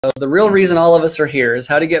the real reason all of us are here is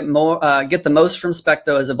how to get the most from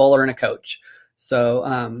Specto as a bowler and a coach.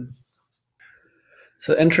 So,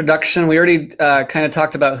 so introduction, we already kind of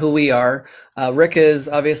talked about who we are. Rick is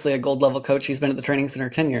obviously a gold level coach. He's been at the training center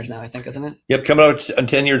 10 years now, I think, isn't it? Yep, coming out on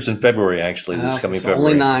 10 years in February, actually, this coming so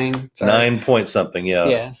February. Only 9. Sorry. 9 point something, yeah.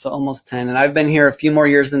 Yeah, so almost 10. And I've been here a few more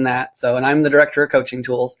years than that. So, and I'm the director of coaching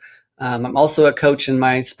tools. I'm also a coach in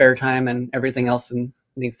my spare time and everything else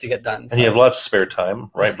needs to get done. So. And you have lots of spare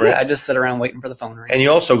time, right, Brent? Yeah, I just sit around waiting for the phone ring. And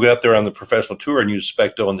you also go out there on the professional tour and use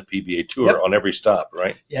Specto on the PBA tour on every stop,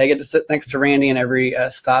 right? Yeah, I get to sit next to Randy in every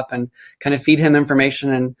stop and kind of feed him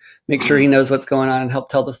information and make sure he knows what's going on and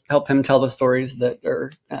help him tell the stories that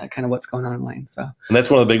are kind of what's going on in lane. So. And that's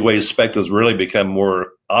one of the big ways Specto's really become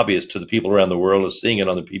more obvious to the people around the world, is seeing it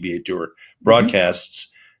on the PBA tour broadcasts.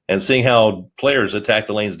 And seeing how players attack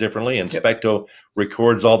the lanes differently, and Specto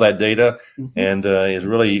records all that data, and it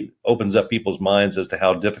really opens up people's minds as to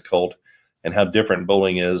how difficult and how different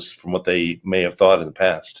bowling is from what they may have thought in the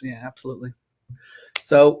past. Yeah, absolutely.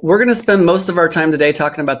 So we're going to spend most of our time today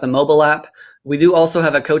talking about the mobile app. We do also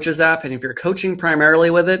have a coaches app, and if you're coaching primarily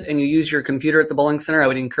with it and you use your computer at the bowling center, I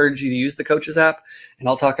would encourage you to use the coaches app, and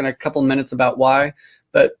I'll talk in a couple minutes about why.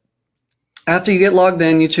 But after you get logged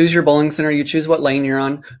in, you choose your bowling center, you choose what lane you're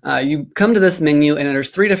on, you come to this menu, and there's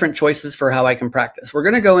 3 different choices for how I can practice. We're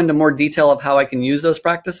going to go into more detail of how I can use those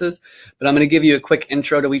practices, but I'm going to give you a quick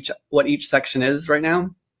intro to what each section is right now.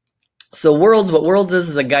 So Worlds, what Worlds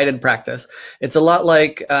is a guided practice. It's a lot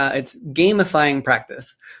like, it's gamifying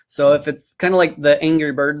practice. So if it's kind of like the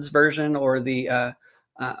Angry Birds version, or the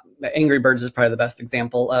Angry Birds is probably the best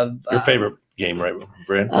example of your favorite game, right,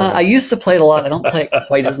 Brent? I used to play it a lot. I don't play it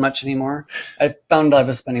quite as much anymore. I found I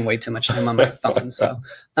was spending way too much time on my phone. So,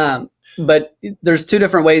 but there's 2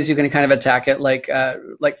 different ways you can kind of attack it. Like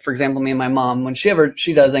for example, me and my mom, when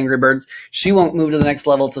she does Angry Birds, she won't move to the next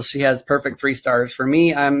level till she has perfect 3 stars. For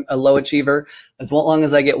me, I'm a low achiever. As long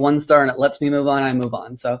as I get 1 star and it lets me move on, I move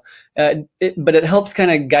on. So, but it helps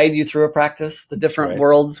kind of guide you through a practice. The different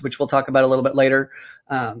worlds, which we'll talk about a little bit later,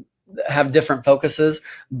 have different focuses,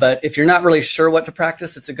 but if you're not really sure what to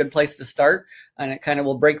practice, it's a good place to start, and it kind of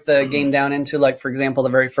will break the game down into, like, for example, the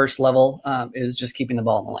very first level is just keeping the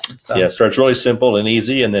ball in the lane. So yeah, it starts really simple and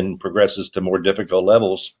easy, and then progresses to more difficult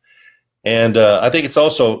levels, and I think it's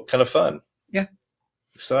also kind of fun. Yeah,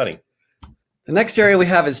 exciting. The next area we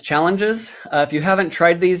have is challenges. If you haven't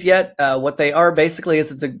tried these yet, what they are basically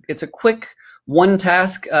is it's a quick 1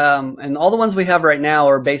 task, and all the ones we have right now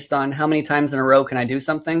are based on how many times in a row can I do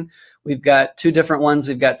something. We've got 2 different ones.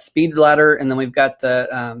 We've got speed ladder, and then we've got the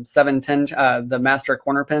 7-10, the master of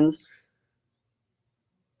corner pins.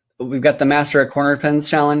 We've got the master of corner pins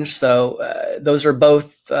challenge. So those are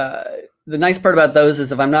both. The nice part about those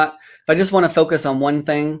is if I just want to focus on one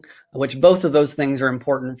thing, which both of those things are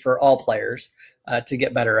important for all players to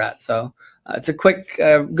get better at. So it's a quick,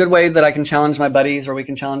 good way that I can challenge my buddies, or we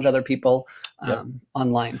can challenge other people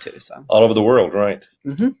online too. So all over the world, right?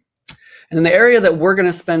 And then the area that we're going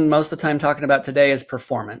to spend most of the time talking about today is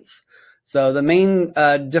performance. So the main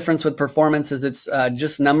difference with performance is it's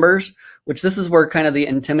just numbers, which this is where kind of the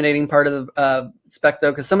intimidating part of the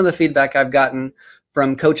Specto, because some of the feedback I've gotten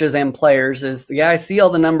from coaches and players is, yeah, I see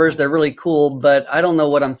all the numbers, they're really cool, but I don't know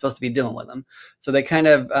what I'm supposed to be doing with them. So they kind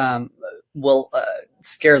of will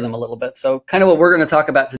scare them a little bit. So kind of what we're going to talk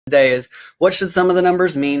about today is, what should some of the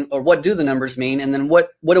numbers mean, or what do the numbers mean, and then what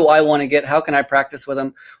do I want to get, how can I practice with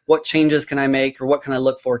them, what changes can I make, or what can I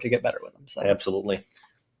look for to get better with them. So. Absolutely.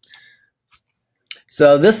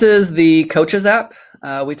 So this is the coaches app.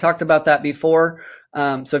 We talked about that before.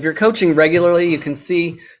 So if you're coaching regularly, you can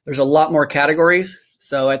see there's a lot more categories.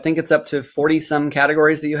 So I think it's up to 40 some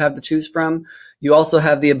categories that you have to choose from. You also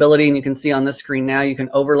have the ability, and you can see on this screen now, you can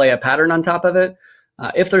overlay a pattern on top of it.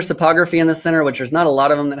 If there's topography in the center, which there's not a lot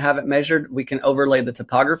of them that have it measured, we can overlay the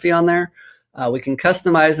topography on there. We can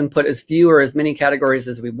customize and put as few or as many categories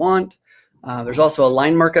as we want. There's also a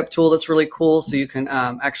line markup tool that's really cool, so you can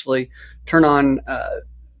actually turn on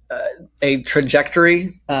a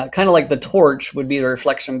trajectory, kind of like the torch would be the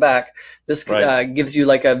reflection back. This gives you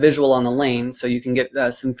like a visual on the lane, so you can get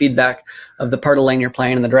some feedback of the part of the lane you're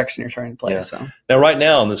playing and the direction you're trying to play. Yeah. So now, right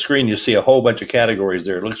now on the screen, you see a whole bunch of categories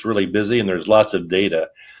there. It looks really busy, and there's lots of data.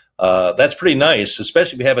 That's pretty nice,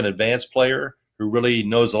 especially if you have an advanced player who really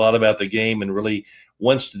knows a lot about the game and really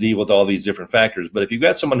wants to deal with all these different factors. But if you've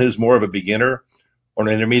got someone who's more of a beginner or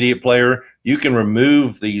an intermediate player, you can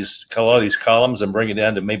remove a lot of these columns and bring it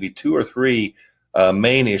down to maybe 2 or 3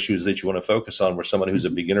 main issues that you want to focus on for someone who's a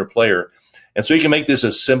beginner player. And so you can make this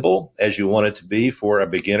as simple as you want it to be for a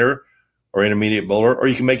beginner or intermediate bowler, or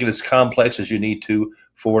you can make it as complex as you need to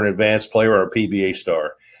for an advanced player or a PBA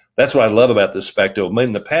star. That's what I love about this Specto.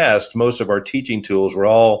 In the past, most of our teaching tools were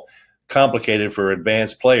all complicated for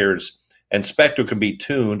advanced players, and Specto can be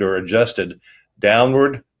tuned or adjusted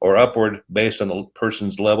downward or upward based on the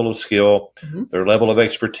person's level of skill, their level of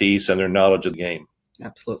expertise, and their knowledge of the game.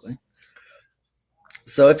 Absolutely.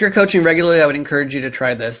 So if you're coaching regularly, I would encourage you to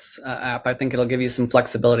try this app. I think it'll give you some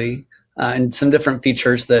flexibility and some different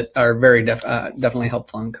features that are very definitely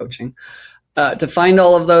helpful in coaching. To find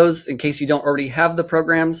all of those, in case you don't already have the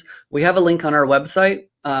programs, we have a link on our website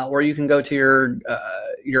where you can go to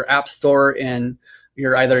your app store in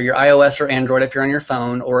either your iOS or Android if you're on your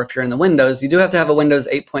phone, or if you're in the Windows. You do have to have a Windows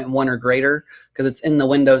 8.1 or greater because it's in the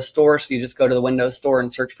Windows Store. So you just go to the Windows Store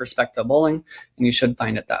and search for Specto Bowling, and you should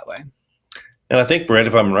find it that way. And I think, Brent,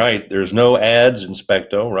 if I'm right, there's no ads in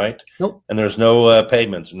Specto, right? Nope. And there's no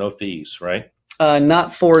payments, no fees, right?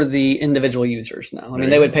 Not for the individual users, no. I mean,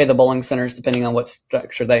 they would pay the bowling centers depending on what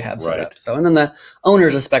structure they have set up. So, and then the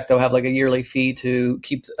owners of Specto have like a yearly fee to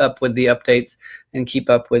keep up with the updates and keep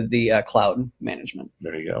up with the cloud management.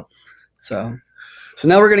 There you go. So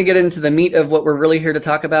now we're going to get into the meat of what we're really here to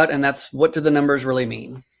talk about, and that's what do the numbers really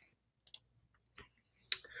mean.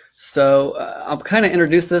 So I'll kind of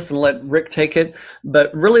introduce this and let Rick take it.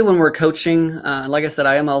 But really, when we're coaching, like I said,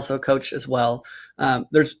 I am also a coach as well.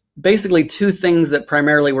 There's basically two things that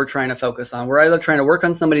primarily we're trying to focus on. We're either trying to work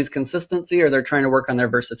on somebody's consistency or they're trying to work on their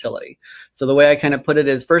versatility. So the way I kind of put it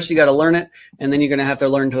is, first you got to learn it, and then you're going to have to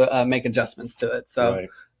learn to make adjustments to it. So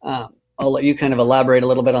I'll let you kind of elaborate a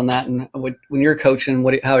little bit on that, and when you're coaching,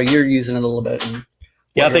 how you're using it a little bit. And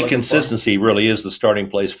yeah, I think consistency really is the starting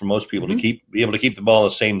place for most people to be able to keep the ball in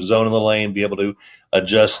the same zone in the lane, be able to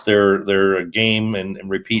adjust their game and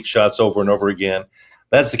repeat shots over and over again.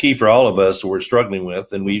 That's the key for all of us we're struggling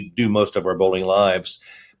with, and we do most of our bowling lives.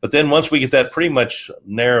 But then once we get that pretty much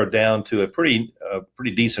narrowed down to a pretty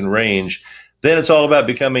decent range, then it's all about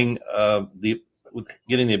becoming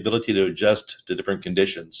getting the ability to adjust to different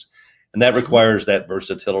conditions. And that requires that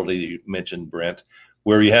versatility that you mentioned, Brent,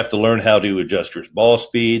 where you have to learn how to adjust your ball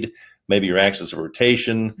speed, maybe your axis of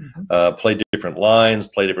rotation, play different lines,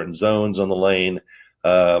 play different zones on the lane,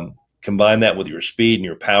 combine that with your speed and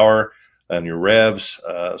your power and your revs.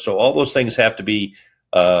 So all those things have to be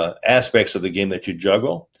aspects of the game that you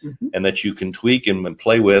juggle and that you can tweak and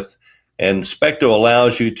play with. And Specto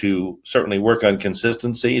allows you to certainly work on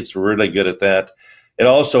consistency. It's really good at that. It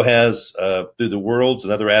also has, through the worlds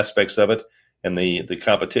and other aspects of it and the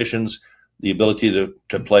competitions, the ability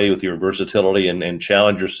to play with your versatility and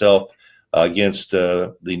challenge yourself against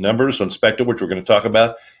the numbers on Specto, which we're going to talk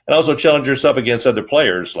about, and also challenge yourself against other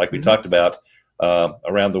players, like we talked about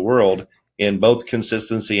around the world, in both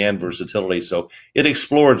consistency and versatility. So it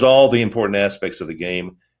explores all the important aspects of the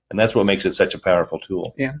game, and that's what makes it such a powerful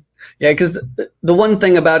tool. Yeah, because the one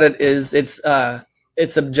thing about it is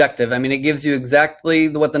it's objective. I mean, it gives you exactly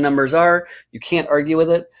what the numbers are. You can't argue with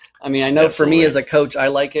it. I mean, I know for me as a coach, I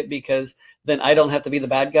like it because then I don't have to be the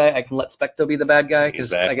bad guy. I can let Specto be the bad guy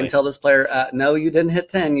because I can tell this player, no, you didn't hit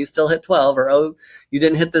 10, you still hit 12, or oh, you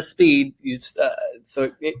didn't hit this speed.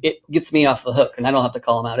 So it gets me off the hook, and I don't have to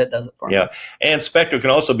call him out. It does it for me. Yeah, and Specto can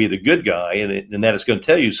also be the good guy, and that it's going to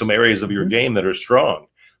tell you some areas of your game that are strong,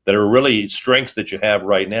 that are really strengths that you have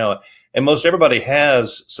right now. And most everybody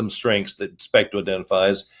has some strengths that Specto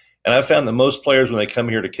identifies. And I've found that most players, when they come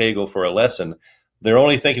here to Kegel for a lesson, they're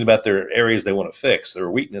only thinking about their areas they want to fix, their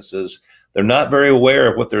weaknesses. They're not very aware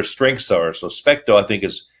of what their strengths are. So Specto, I think,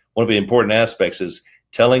 is one of the important aspects, is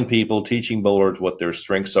telling people, teaching bowlers what their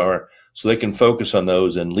strengths are so they can focus on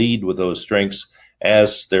those and lead with those strengths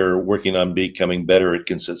as they're working on becoming better at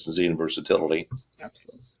consistency and versatility.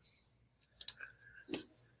 Absolutely.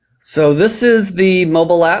 So this is the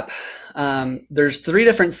mobile app. There's 3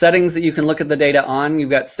 different settings that you can look at the data on. You've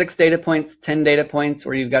got 6 data points, 10 data points,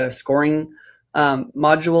 or you've got a scoring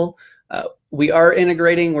module. We are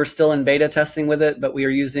integrating, we're still in beta testing with it, but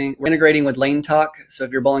we're integrating with Lane Talk. So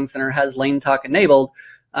if your bowling center has Lane Talk enabled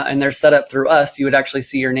and they're set up through us, you would actually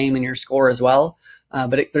see your name and your score as well.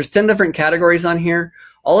 There's 10 different categories on here.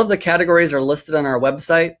 All of the categories are listed on our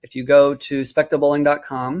website. If you go to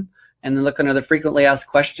spectobowling.com and then look under the frequently asked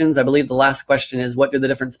questions, I believe the last question is, what do the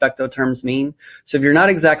different Specto terms mean? So if you're not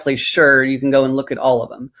exactly sure, you can go and look at all of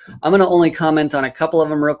them. I'm going to only comment on a couple of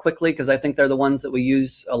them real quickly because I think they're the ones that we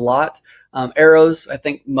use a lot. Arrows, I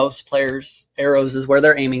think most players, arrows is where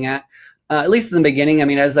they're aiming at least in the beginning. I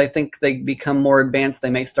mean, as I think they become more advanced, they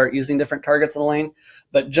may start using different targets in the lane.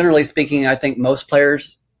 But generally speaking, I think most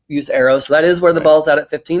players use arrows. So that is where the ball's at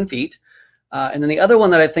 15 feet. And then the other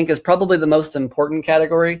one that I think is probably the most important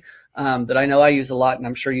category that I know I use a lot, and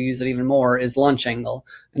I'm sure you use it even more, is launch angle.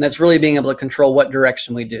 And that's really being able to control what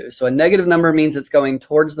direction we do. So a negative number means it's going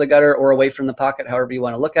towards the gutter or away from the pocket, however you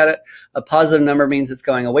want to look at it. A positive number means it's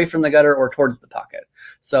going away from the gutter or towards the pocket.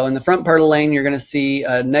 So in the front part of the lane, you're going to see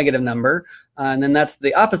a negative number. And then that's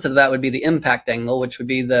the opposite of that would be the impact angle, which would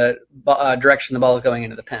be the direction the ball is going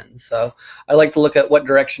into the pins. So I like to look at what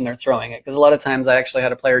direction they're throwing it, because a lot of times I actually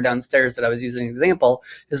had a player downstairs that I was using an example.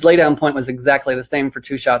 His laydown point was exactly the same for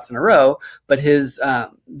 2 shots in a row, but his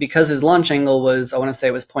because his launch angle was, I want to say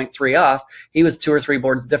it was 0.3 off, he was 2 or 3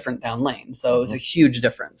 boards different down lane. So it was a huge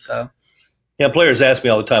difference. So. Yeah, players ask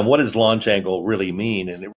me all the time, what does launch angle really mean?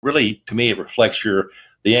 And it really, to me, it reflects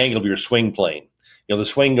the angle of your swing plane. You know, the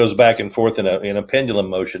swing goes back and forth in a pendulum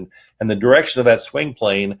motion, and the direction of that swing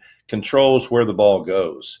plane controls where the ball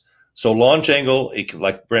goes. So launch angle,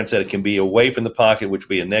 like Brent said, it can be away from the pocket, which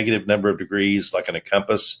would be a negative number of degrees, like on a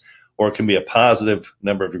compass, or it can be a positive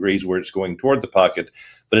number of degrees where it's going toward the pocket.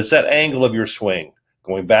 But it's that angle of your swing,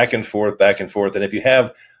 going back and forth, back and forth. And if you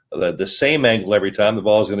have the same angle every time, the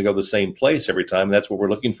ball is going to go the same place every time. That's what we're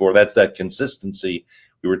looking for. That's that consistency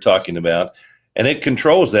we were talking about. And it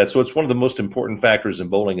controls that. So it's one of the most important factors in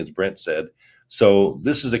bowling, as Brent said. So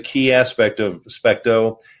this is a key aspect of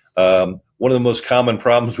Specto. One of the most common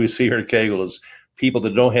problems we see here at Kegel is people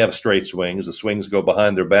that don't have straight swings. The swings go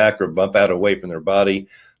behind their back or bump out away from their body.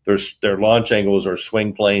 Their launch angles or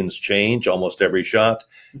swing planes change almost every shot.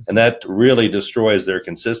 And that really destroys their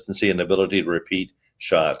consistency and ability to repeat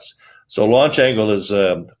shots. So launch angle is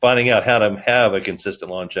finding out how to have a consistent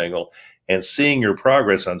launch angle, and seeing your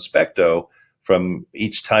progress on Specto from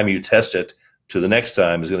each time you test it to the next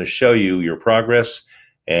time is going to show you your progress,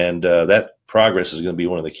 and that progress is going to be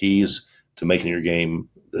one of the keys to making your game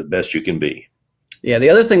the best you can be. Yeah, the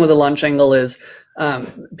other thing with the launch angle is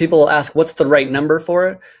people will ask what's the right number for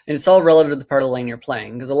it, and it's all relative to the part of the lane you're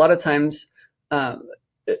playing, because a lot of times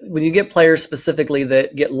when you get players specifically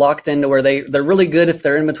that get locked into where they're really good if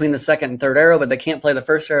they're in between the second and third arrow, but they can't play the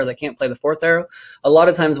first arrow, they can't play the fourth arrow. A lot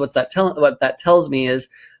of times what that tells me is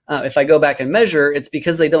if I go back and measure, it's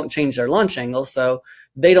because they don't change their launch angle, so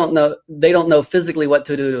they don't know physically what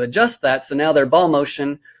to do to adjust that. So now their ball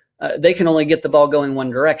motion, they can only get the ball going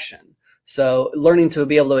one direction. So learning to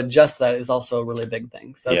be able to adjust that is also a really big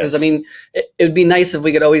thing. So because I mean, it would be nice if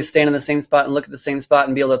we could always stand in the same spot and look at the same spot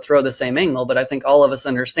and be able to throw the same angle. But I think all of us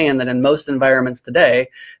understand that in most environments today,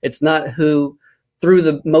 it's not who threw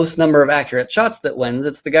the most number of accurate shots that wins.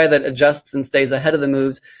 It's the guy that adjusts and stays ahead of the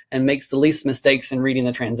moves and makes the least mistakes in reading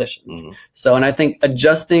the transitions. So, and I think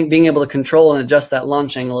adjusting, being able to control and adjust that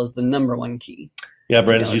launch angle is the #1 key. Yeah,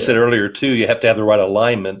 Brent, as you said earlier too, you have to have the right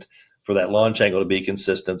alignment for that launch angle to be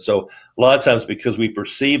consistent. So a lot of times, because we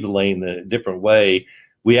perceive the lane in a different way,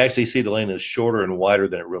 we actually see the lane as shorter and wider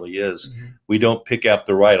than it really is. We don't pick up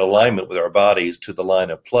the right alignment with our bodies to the line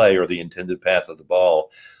of play or the intended path of the ball.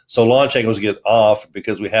 So launch angles get off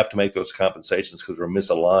because we have to make those compensations because we're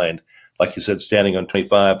misaligned. Like you said, standing on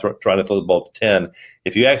 25, trying to throw the ball to 10.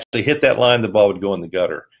 If you actually hit that line, the ball would go in the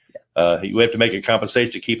gutter. You have to make a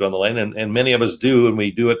compensation to keep it on the lane, and many of us do, and we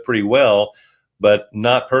do it pretty well, but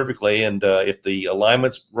not perfectly. And if the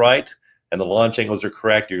alignment's right and the launch angles are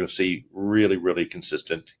correct, you're going to see really, really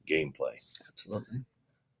consistent gameplay. Absolutely.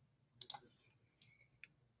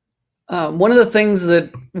 One of the things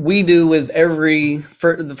that we do with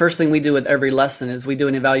the first thing we do with every lesson is we do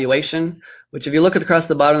an evaluation, which if you look across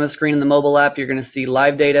the bottom of the screen in the mobile app, you're going to see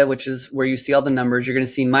live data, which is where you see all the numbers. You're going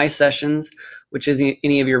to see my sessions, which is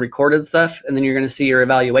any of your recorded stuff, and then you're going to see your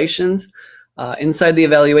evaluations. Inside the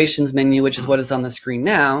evaluations menu, which is what is on the screen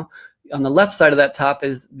now, on the left side of that top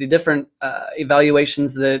is the different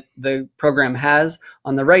evaluations that the program has.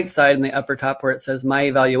 On the right side in the upper top where it says My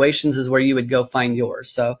Evaluations is where you would go find yours.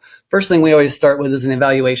 So first thing we always start with is an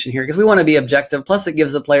evaluation here because we want to be objective. Plus it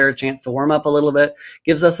gives the player a chance to warm up a little bit,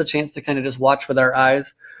 gives us a chance to kind of just watch with our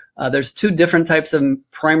eyes. There's 2 different types of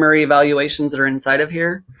primary evaluations that are inside of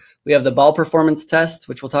here. We have the ball performance test,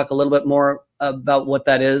 which we'll talk a little bit more about what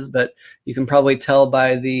that is, but you can probably tell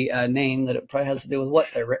by the name that it probably has to do with what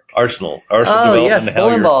there, Rick? Arsenal oh, development. Yes,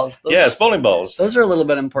 bowling balls. Yes, bowling balls. Those are a little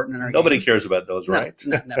bit important in our Nobody game. cares about those, right?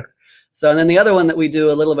 No, never. So, and then the other one that we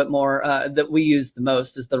do a little bit more, that we use the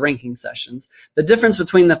most is the ranking sessions. The difference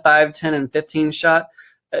between the 5, 10, and 15 shot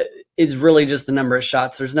is really just the number of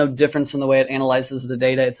shots. There's no difference in the way it analyzes the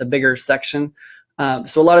data. It's a bigger section.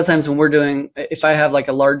 So a lot of times when we're doing, if I have like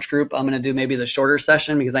a large group, I'm going to do maybe the shorter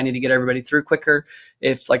session because I need to get everybody through quicker.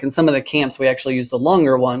 If like in some of the camps, we actually use the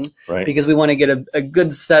longer one because we want to get a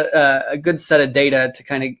good set of data to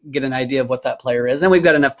kind of get an idea of what that player is. And we've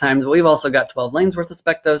got enough time, but we've also got 12 lanes worth of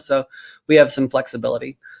Specto, so we have some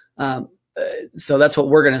flexibility. So that's what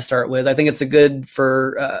we're going to start with. I think it's a good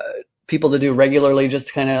for people to do regularly, just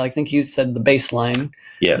to kind of, I think you said the baseline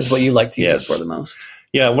Yes. is what you like to use Yes. it for the most.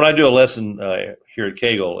 Yeah, when I do a lesson here at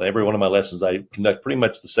Kegel, every one of my lessons I conduct pretty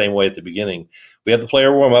much the same way at the beginning. We have the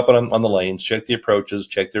player warm up on the lanes, check the approaches,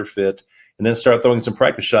 check their fit, and then start throwing some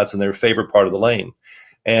practice shots in their favorite part of the lane.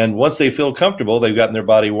 And once they feel comfortable, they've gotten their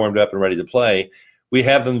body warmed up and ready to play, we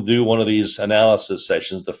have them do one of these analysis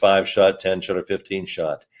sessions, the 5-shot, 10-shot, or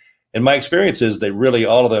 15-shot. And my experience is they really,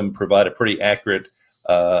 all of them provide a pretty accurate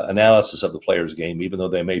analysis of the player's game, even though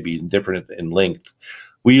they may be different in length.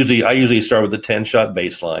 I usually start with the 10-shot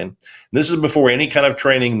baseline. And this is before any kind of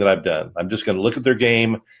training that I've done. I'm just going to look at their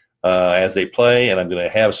game as they play, and I'm going to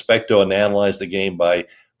have Specto analyze the game by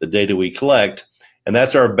the data we collect, and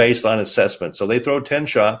that's our baseline assessment. So they throw 10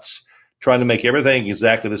 shots, trying to make everything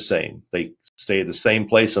exactly the same. They stay at the same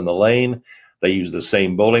place on the lane. They use the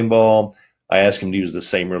same bowling ball. I ask them to use the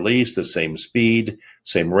same release, the same speed,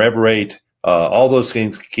 same rev rate, all those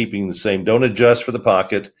things keeping the same. Don't adjust for the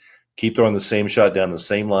pocket. Keep throwing the same shot down the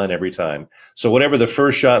same line every time. So whatever the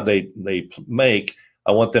first shot they make,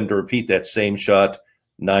 I want them to repeat that same shot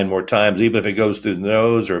 9 more times, even if it goes through the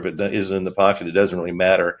nose or if it isn't in the pocket. It doesn't really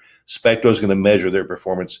matter. Specto is going to measure their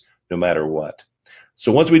performance no matter what.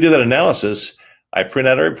 So once we do that analysis, I print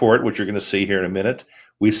out a report, which you're going to see here in a minute.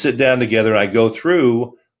 We sit down together and I go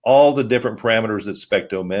through all the different parameters that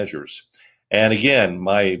Specto measures. And again,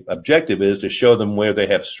 my objective is to show them where they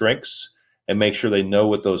have strengths and make sure they know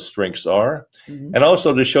what those strengths are, and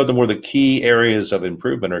also to show them where the key areas of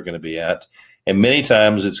improvement are going to be at. And many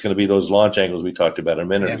times it's going to be those launch angles we talked about a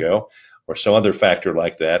minute ago, or some other factor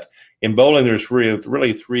like that. In bowling, there's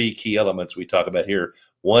really 3 key elements we talk about here.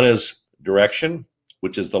 One is direction,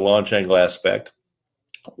 which is the launch angle aspect.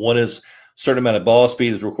 One is a certain amount of ball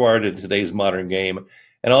speed is required in today's modern game,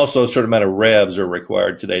 and also a certain amount of revs are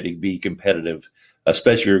required today to be competitive,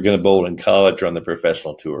 especially if you're going to bowl in college or on the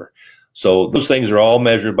professional tour. So those things are all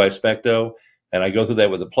measured by Specto, and I go through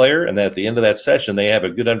that with the player, and then at the end of that session, they have a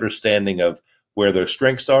good understanding of where their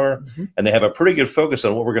strengths are, and they have a pretty good focus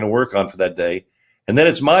on what we're going to work on for that day. And then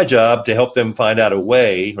it's my job to help them find out a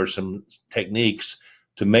way or some techniques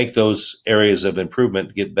to make those areas of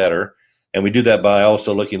improvement get better. And we do that by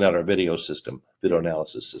also looking at our video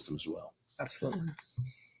analysis system as well. Absolutely.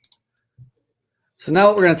 So now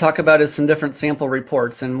what we're going to talk about is some different sample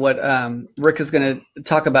reports, and what Rick is going to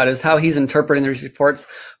talk about is how he's interpreting these reports.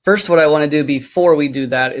 First, what I want to do before we do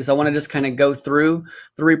that is I want to just kind of go through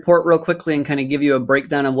the report real quickly and kind of give you a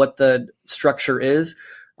breakdown of what the structure is.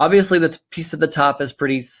 Obviously, the piece at the top is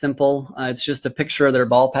pretty simple. It's just a picture of their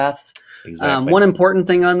ball paths. Exactly. One important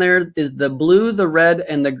thing on there is the blue, the red,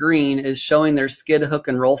 and the green is showing their skid, hook,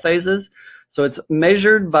 and roll phases. So it's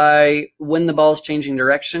measured by when the ball is changing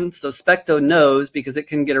direction. So Specto knows, because it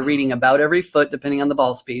can get a reading about every foot, depending on the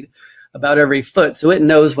ball speed, about every foot. So it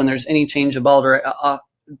knows when there's any change of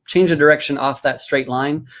change of direction off that straight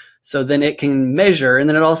line. So then it can measure, and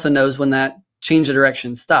then it also knows when that change of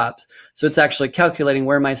direction stops. So it's actually calculating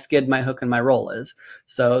where my skid, my hook, and my roll is.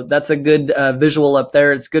 So that's a good visual up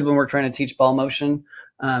there. It's good when we're trying to teach ball motion.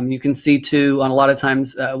 You can see too, on a lot of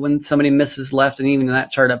times when somebody misses left, and even in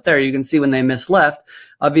that chart up there, you can see when they miss left,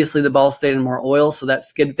 obviously the ball stayed in more oil, so that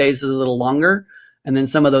skid phase is a little longer. And then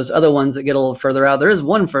some of those other ones that get a little further out, there is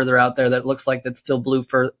one further out there that looks like that's still blue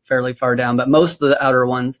fairly far down, but most of the outer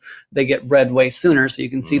ones, they get red way sooner, so you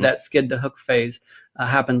can see that skid to hook phase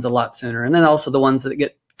happens a lot sooner. And then also the ones that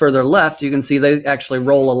get further left, you can see they actually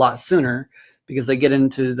roll a lot sooner, because they get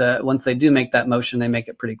into once they do make that motion, they make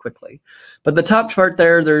it pretty quickly. But the top chart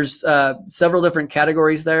there, there's several different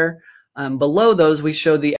categories there. Below those, we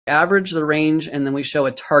show the average, the range, and then we show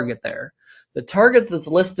a target there. The target that's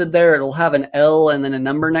listed there, it'll have an L and then a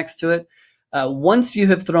number next to it. Once you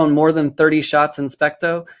have thrown more than 30 shots in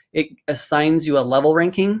Specto, it assigns you a level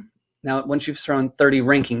ranking. Now, once you've thrown 30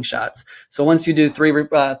 ranking shots. So once you do three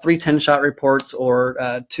 10-shot reports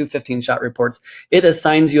or 2 15-shot reports, it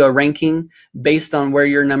assigns you a ranking based on where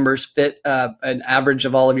your numbers fit an average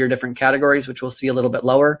of all of your different categories, which we'll see a little bit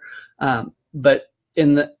lower. But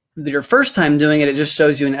in your first time doing it, it just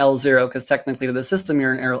shows you an L0, because technically to the system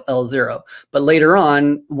you're an L0. But later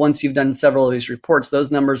on, once you've done several of these reports,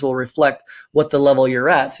 those numbers will reflect what the level you're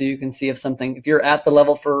at, so you can see if you're at the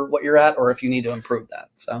level for what you're at, or if you need to improve that.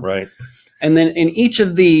 So right. And then in each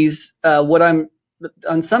of these, what I'm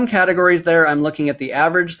on some categories there, I'm looking at the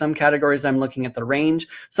average. Some categories, I'm looking at the range.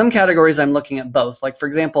 Some categories, I'm looking at both. Like, for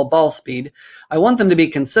example, ball speed. I want them to be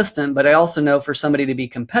consistent, but I also know for somebody to be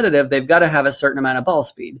competitive, they've got to have a certain amount of ball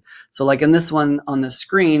speed. So like in this one on the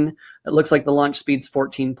screen, it looks like the launch speed's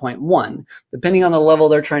 14.1. Depending on the level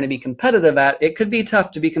they're trying to be competitive at, it could be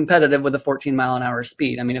tough to be competitive with a 14-mile-an-hour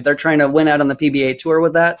speed. I mean, if they're trying to win out on the PBA Tour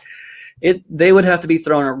with that, they would have to be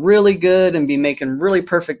throwing it really good and be making really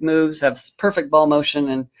perfect moves, have perfect ball motion,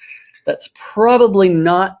 and that's probably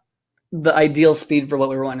not the ideal speed for what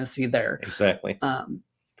we want to see there. Exactly.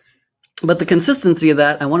 But the consistency of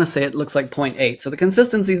that, I want to say it looks like 0.8. So the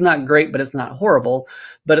consistency is not great, but it's not horrible.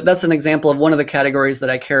 But that's an example of one of the categories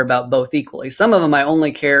that I care about both equally. Some of them I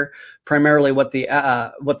only care primarily what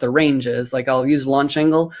the range is. Like, I'll use launch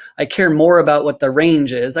angle. I care more about what the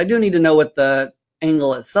range is. I do need to know what the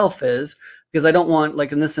angle itself is, because I don't want,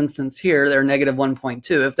 like in this instance here, they're negative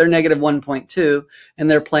 1.2. If they're negative 1.2 and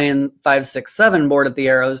they're playing 5, 6, 7 board at the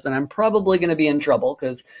arrows, then I'm probably going to be in trouble,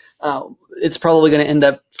 because it's probably going to end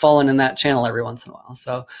up falling in that channel every once in a while.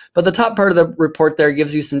 So, but the top part of the report there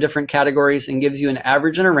gives you some different categories and gives you an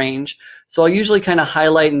average and a range. So I'll usually kind of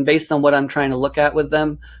highlight, and based on what I'm trying to look at with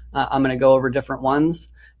them, I'm going to go over different ones.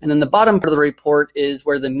 And then the bottom part of the report is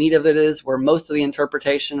where the meat of it is, where most of the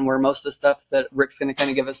interpretation, where most of the stuff that Rick's going to kind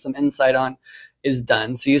of give us some insight on is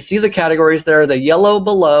done. So you see the categories there. The yellow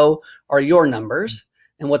below are your numbers.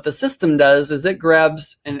 And what the system does is it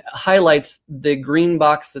grabs and highlights the green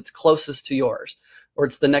box that's closest to yours, or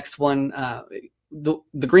it's the next one,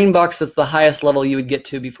 the green box that's the highest level you would get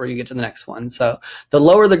to before you get to the next one. So the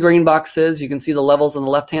lower the green box is, you can see the levels on the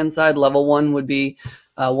left-hand side. Level 1 would be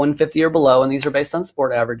 150 or below, and these are based on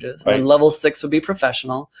sport averages. Right. And level 6 would be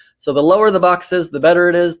professional. So the lower the box is, the better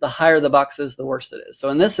it is. The higher the box is, the worse it is. So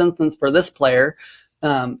in this instance, for this player,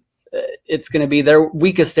 it's going to be their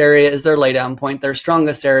weakest area is their laydown point. Their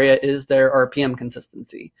strongest area is their RPM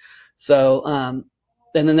consistency. So, and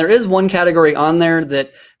then there is one category on there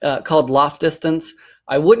that called loft distance.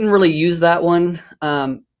 I wouldn't really use that one.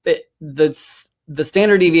 The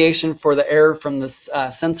standard deviation for the error from the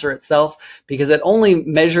sensor itself, because it only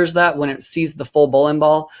measures that when it sees the full bowling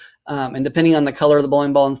ball, and depending on the color of the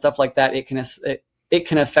bowling ball and stuff like that, it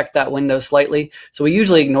can affect that window slightly. So we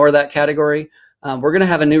usually ignore that category. We're going to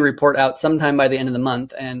have a new report out sometime by the end of the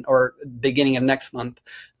month or beginning of next month.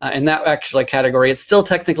 And that actually category, it's still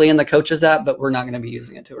technically in the coaches app, but we're not going to be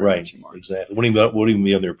using it too much anymore. Exactly. Won't even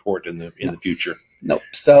be on the report in the future. Nope.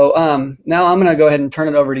 So now I'm going to go ahead and turn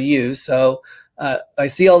it over to you. So I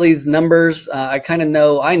see all these numbers. I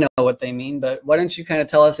know what they mean, but why don't you kind of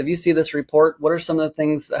tell us, if you see this report, what are some of the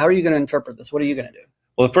things, how are you going to interpret this? What are you going to do?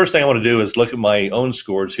 Well, the first thing I want to do is look at my own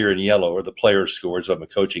scores here in yellow, or the player's scores if I'm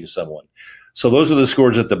coaching someone. So those are the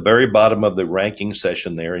scores at the very bottom of the ranking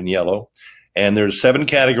session there in yellow. And there's 7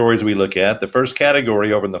 categories we look at. The first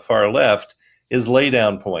category over in the far left is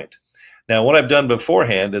laydown point. Now, what I've done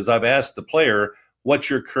beforehand is I've asked the player, what's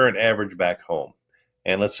your current average back home?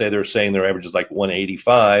 And let's say they're saying their average is like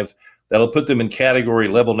 185. That'll put them in category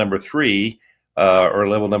level number 3, or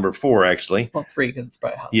level number 4, actually. Well, 3, because it's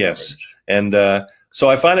probably house Yes. average. And so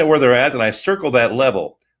I find out where they're at, and I circle that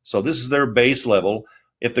level. So this is their base level.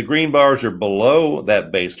 If the green bars are below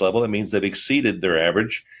that base level, it means they've exceeded their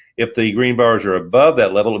average. If the green bars are above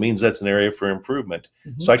that level, it means that's an area for improvement.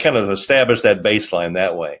 Mm-hmm. So I kind of establish that baseline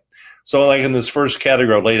that way. So like in this first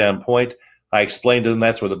category, laydown point, I explained to them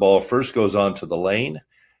that's where the ball first goes on to the lane.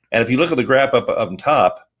 And if you look at the graph up on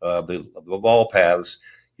top of the ball paths,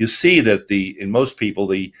 you see that in most people,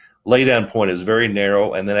 the laydown point is very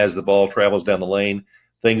narrow, and then as the ball travels down the lane,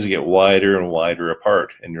 things get wider and wider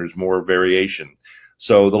apart, and there's more variation.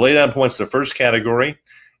 So the laydown point's the first category,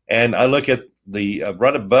 and I look at the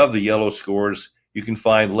right above the yellow scores, you can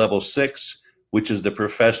find level 6, which is the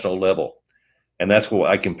professional level. And that's what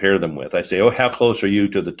I compare them with. I say, oh, how close are you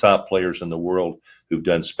to the top players in the world who've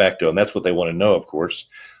done Specto? And that's what they want to know, of course.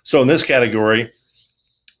 So in this category,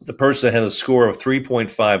 the person has a score of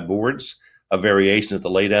 3.5 boards, a variation at the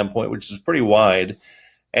laydown point, which is pretty wide.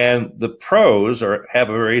 And the pros have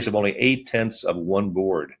a variation of only 0.8 of 1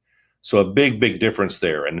 board. So a big, big difference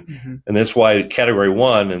there. And and that's why category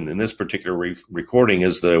 1 in this particular recording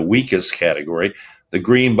is the weakest category. The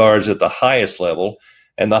green bars at the highest level.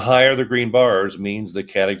 And the higher the green bars means the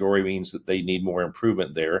category means that they need more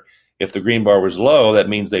improvement there. If the green bar was low, that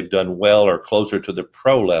means they've done well or closer to the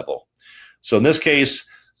pro level. So in this case,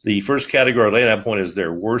 the first category, laydown point, is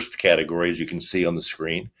their worst category, as you can see on the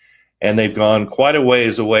screen. And they've gone quite a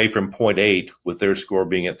ways away from 0.8, with their score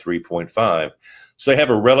being at 3.5. So they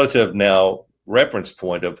have a relative now reference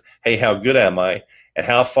point of, hey, how good am I? and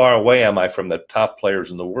how far away am I from the top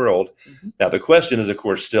players in the world. Now, the question is, of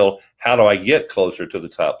course, still, how do I get closer to the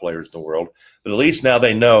top players in the world? But at least now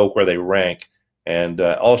they know where they rank, and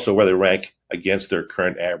also where they rank against their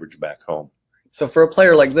current average back home. So for a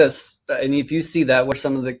player like this, and if you see that, what are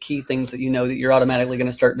some of the key things that you know that you're automatically going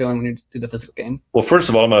to start doing when you do the physical game? Well, first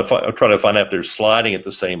of all, I'm going to try to find out if they're sliding at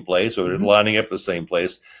the same place or they're lining up at the same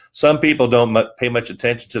place. Some people don't pay much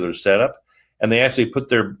attention to their setup, and they actually put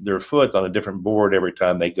their foot on a different board every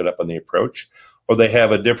time they get up on the approach, or they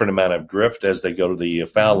have a different amount of drift as they go to the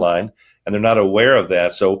foul line, and they're not aware of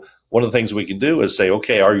that. So one of the things we can do is say,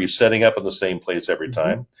 okay, are you setting up in the same place every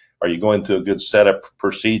time? Are you going through a good setup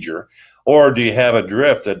procedure? Or do you have a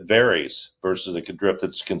drift that varies versus a drift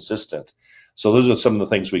that's consistent? So those are some of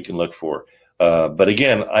the things we can look for. But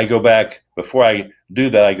again, I go back, before I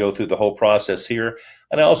do that, I go through the whole process here.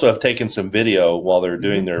 And I also have taken some video while they're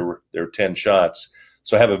doing their 10 shots.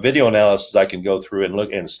 So I have a video analysis I can go through and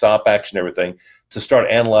look and stop action, everything, to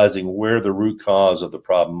start analyzing where the root cause of the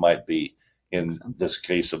problem might be in this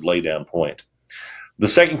case of laydown point. The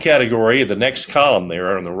second category, the next column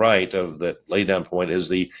there on the right of the laydown point, is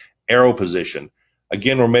the arrow position.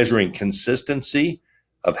 Again, we're measuring consistency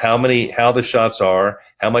of how the shots are,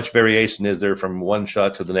 how much variation is there from one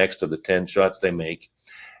shot to the next of the 10 shots they make.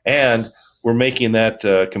 And we're making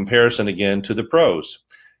that comparison again to the pros.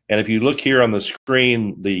 And if you look here on the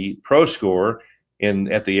screen, the pro score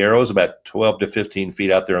at the arrows, about 12 to 15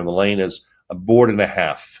 feet out there on the lane, is a board and a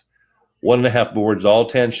half. 1.5 boards, all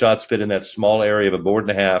 10 shots fit in that small area of a board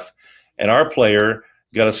and a half. And our player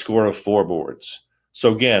got a score of 4 boards.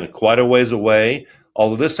 So again, quite a ways away.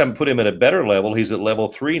 Although this time put him at a better level. He's at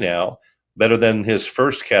level 3 now, better than his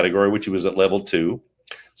first category, which he was at level 2.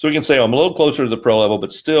 So we can say, oh, I'm a little closer to the pro level,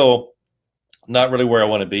 but still not really where I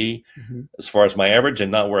want to be as far as my average,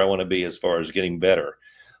 and not where I want to be as far as getting better.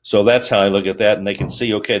 So that's how I look at that, and they can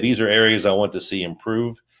see, okay, these are areas I want to see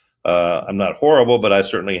improve. I'm not horrible, but I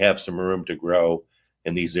certainly have some room to grow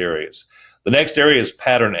in these areas. The next area is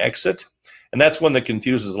pattern exit. And that's one that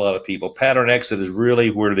confuses a lot of people. Pattern exit is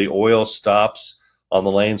really where the oil stops on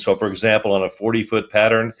the lane. So, for example, on a 40-foot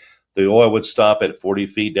pattern, the oil would stop at 40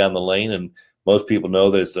 feet down the lane, and most people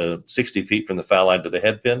know that it's 60 feet from the foul line to the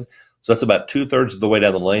head pin. So that's about 2/3 of the way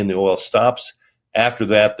down the lane the oil stops. After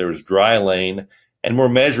that, there's dry lane, and we're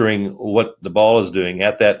measuring what the ball is doing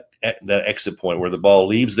at that exit point where the ball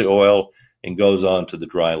leaves the oil and goes on to the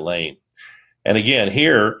dry lane. And again,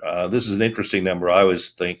 here, this is an interesting number I always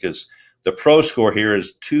think is the pro score here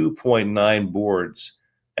is 2.9 boards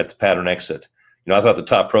at the pattern exit. You know, I thought the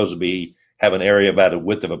top pros would have an area about the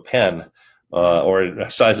width of a pen or the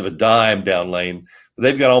size of a dime down lane. But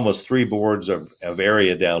they've got almost 3 boards of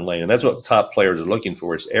area down lane, and that's what top players are looking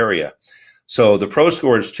for, is area. So the pro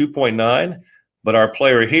score is 2.9, but our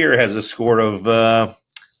player here has a score of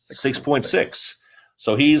 6.6.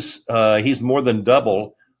 So he's more than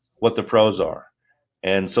double what the pros are.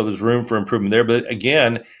 And so there's room for improvement there. But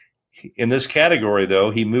again, in this category, though,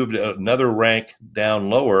 he moved another rank down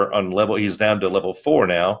lower on level. He's down to level 4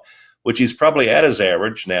 now, which he's probably at his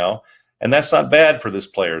average now, and that's not bad for this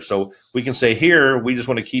player. So we can say here, we just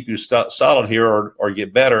want to keep you solid here or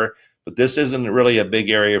get better, but this isn't really a big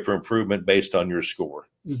area for improvement based on your score.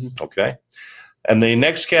 Okay? And the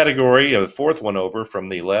next category, the fourth one over from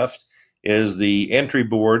the left, is the entry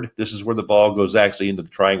board. This is where the ball goes actually into the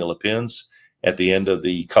triangle of pins at the end of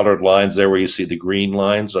the colored lines there, where you see the green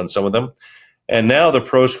lines on some of them. And now the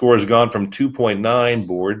pro score has gone from 2.9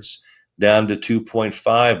 boards down to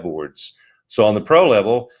 2.5 boards. So on the pro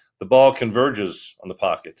level, the ball converges on the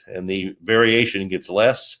pocket and the variation gets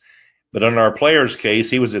less. But in our player's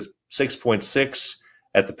case, he was at 6.6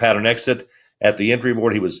 at the pattern exit. At the entry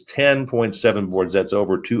board, he was 10.7 boards. That's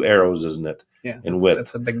over 2 arrows, isn't it? Yeah, in width.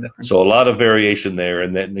 That's a big difference. So a lot of variation there.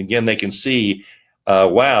 And then again, they can see,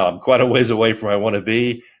 wow, I'm quite a ways away from where I want to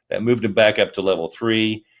be. That moved him back up to level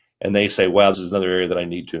 3. And they say, wow, this is another area that I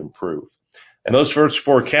need to improve. And those first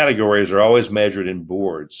 4 categories are always measured in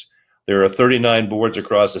boards. There are 39 boards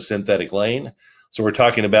across a synthetic lane. So we're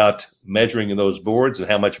talking about measuring in those boards and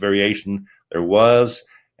how much variation there was.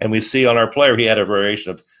 And we see on our player, he had a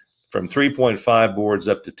variation of from 3.5 boards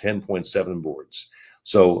up to 10.7 boards.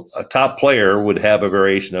 So a top player would have a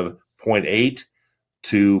variation of 0.8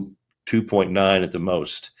 to 2.9 at the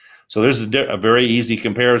most. So there's a very easy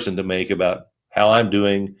comparison to make about how I'm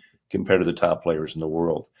doing compared to the top players in the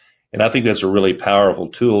world. And I think that's a really powerful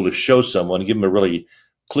tool to show someone, give them a really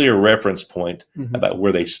clear reference point about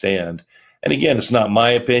where they stand. And again, it's not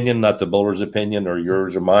my opinion, not the bowler's opinion or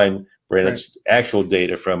yours or mine, Brent. Right. It's actual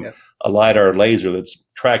data from a LiDAR laser that's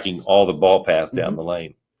tracking all the ball path down the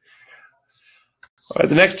lane. All right,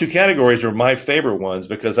 the next two categories are my favorite ones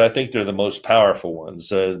because I think they're the most powerful ones.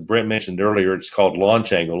 Brent mentioned earlier it's called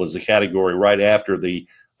launch angle is the category right after the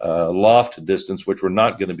loft distance, which we're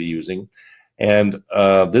not going to be using. And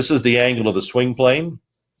this is the angle of the swing plane.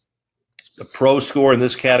 The pro score in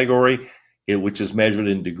this category, which is measured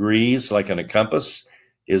in degrees like on a compass,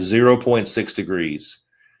 is 0.6 degrees.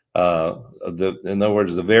 In other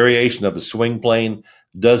words, the variation of the swing plane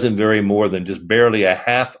doesn't vary more than just barely a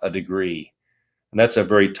half a degree. And that's a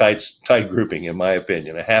very tight grouping, in my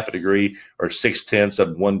opinion. A half a degree or 6/10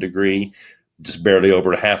 of 1 degree, just barely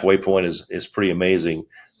over a halfway point is pretty amazing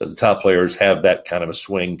that the top players have that kind of a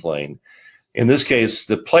swing plane. In this case,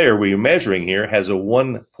 the player we're measuring here has a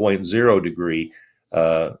 1.0 degree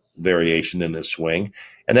variation in his swing,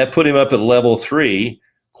 and that put him up at level 3,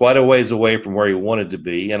 quite a ways away from where he wanted to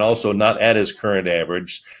be, and also not at his current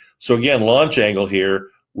average. So again, launch angle here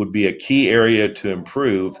would be a key area to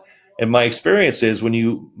improve. And my experience is when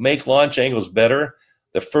you make launch angles better,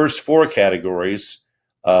 the first 4 categories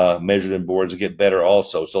measured in boards get better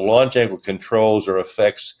also. So launch angle controls or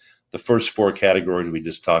affects the first 4 categories we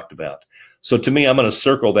just talked about. So to me, I'm going to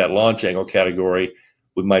circle that launch angle category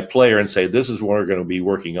with my player and say this is what we're going to be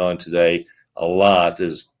working on today a lot,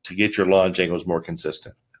 is to get your launch angles more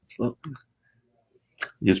consistent. Absolutely.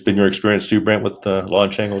 It's been your experience too, Brent, with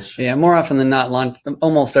launch angles? Yeah, more often than not,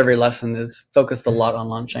 almost every lesson is focused a lot on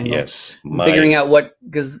launch angle. Yes. Figuring out what,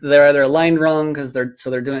 because they're either aligned wrong, because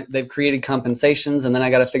they've created compensations, and then I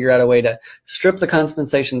got to figure out a way to strip the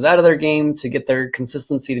compensations out of their game to get their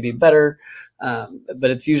consistency to be better. But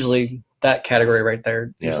it's usually that category right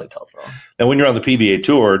there usually tells it all. Now, when you're on the PBA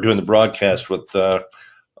tour doing the broadcast with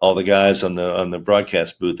all the guys on the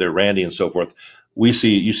broadcast booth there, Randy and so forth, you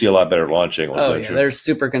see a lot better launch angles. Oh yeah, they're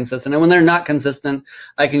super consistent. And when they're not consistent,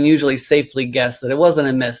 I can usually safely guess that it wasn't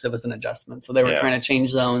a miss, it was an adjustment. So they were trying to change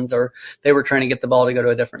zones, or they were trying to get the ball to go to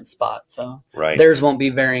a different spot. So theirs won't be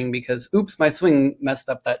varying because, oops, my swing messed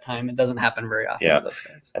up that time. It doesn't happen very often with those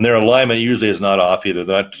guys. And their alignment usually is not off either.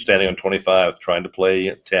 They're not standing on 25 trying to play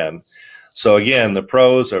at 10. So again, the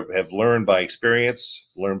pros have learned by experience,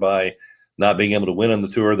 learned by not being able to win on the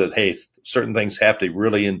tour that, hey, certain things have to be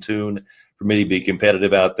really in tune for me to be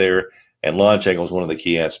competitive out there, and launch angle is one of the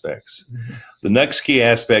key aspects. Mm-hmm. The next key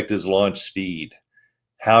aspect is launch speed.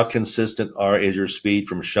 How consistent is your speed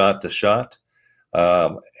from shot to shot?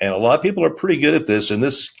 And a lot of people are pretty good at this. In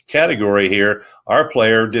this category here, our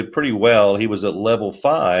player did pretty well. He was at level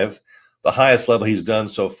 5, the highest level he's done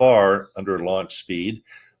so far under launch speed.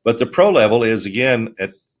 But the pro level is, again, at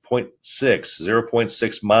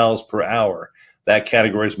 0.6 miles per hour. That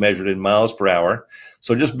category is measured in miles per hour.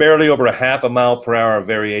 So just barely over a half a mile per hour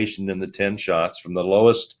variation in the 10 shots from the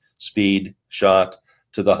lowest speed shot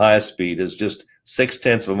to the highest speed is just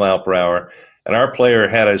 0.6 of a mile per hour. And our player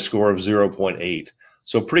had a score of 0.8.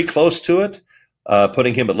 So pretty close to it,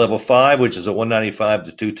 putting him at level 5, which is a 195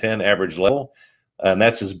 to 210 average level. And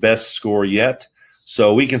that's his best score yet.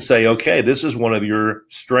 So we can say, okay, this is one of your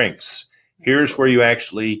strengths. Here's where you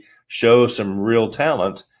actually show some real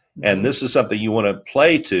talent. And this is something you want to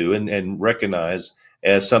play to and recognize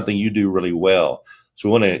as something you do really well. So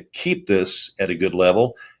we want to keep this at a good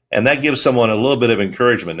level. And that gives someone a little bit of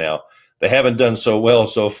encouragement now. They haven't done so well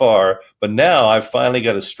so far, but now I've finally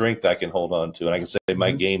got a strength I can hold on to. And I can say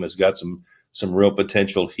my game has got some real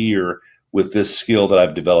potential here with this skill that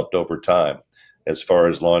I've developed over time as far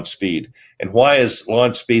as launch speed. And why is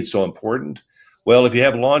launch speed so important? Well, if you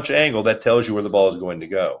have launch angle, that tells you where the ball is going to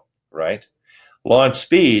go, right? Launch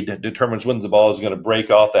speed determines when the ball is going to break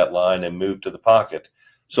off that line and move to the pocket.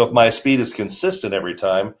 So if my speed is consistent every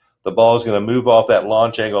time, the ball is going to move off that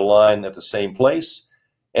launch angle line at the same place,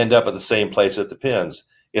 end up at the same place at the pins.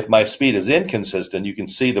 If my speed is inconsistent, you can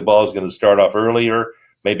see the ball is going to start off earlier,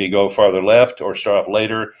 maybe go farther left, or start off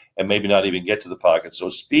later, and maybe not even get to the pocket. So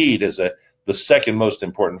speed is the second most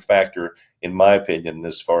important factor, in my opinion,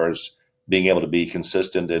 as far as being able to be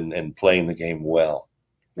consistent and playing the game well.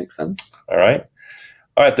 Makes sense. All right,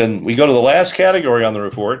 then we go to the last category on the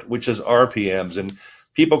report, which is RPMs. And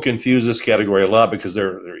people confuse this category a lot because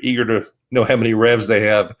they're eager to know how many revs they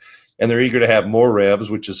have, and they're eager to have more revs,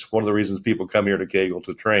 which is one of the reasons people come here to Kegel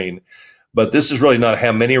to train. But this is really not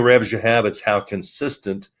how many revs you have, it's how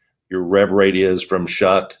consistent your rev rate is from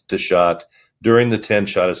shot to shot during the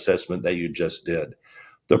 10-shot assessment that you just did.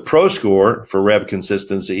 The pro score for rev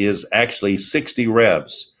consistency is actually 60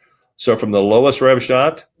 revs. So from the lowest rev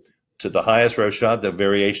shot to the highest rev shot, the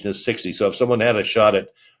variation is 60. So if someone had a shot at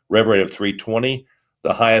rev rate of 320,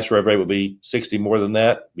 the highest rev rate would be 60 more than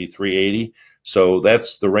that, be 380. So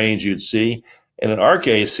that's the range you'd see. And in our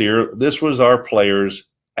case here, this was our player's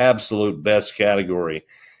absolute best category.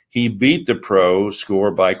 he beat the pro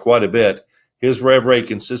score by quite a bit. His rev rate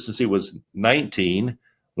consistency was 19,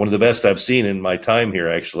 one of the best I've seen in my time here,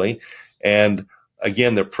 actually. And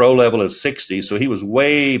again, the pro level is 60, so he was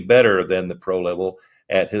way better than the pro level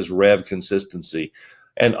at his rev consistency.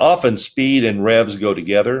 And often speed and revs go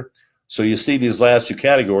together. So you see these last two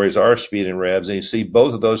categories are speed and revs, and you see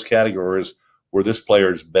both of those categories were this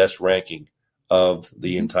player's best ranking of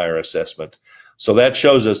the entire assessment. So that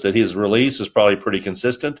shows us that his release is probably pretty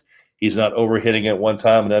consistent. He's not overhitting at one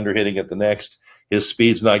time and underhitting at the next. His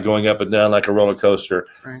speed's not going up and down like a roller coaster.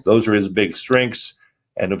 Right. Those are his big strengths.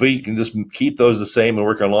 And if we can just keep those the same and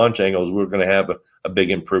work on launch angles, we're going to have a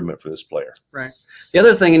big improvement for this player. Right. The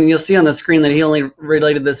other thing, and you'll see on the screen that he only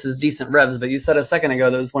related this as decent revs, but you said a second ago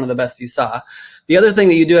that was one of the best you saw. The other thing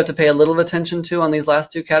that you do have to pay a little attention to on these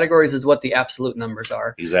last two categories is what the absolute numbers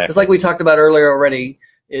are. Exactly. It's like we talked about earlier already,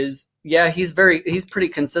 is yeah, he's pretty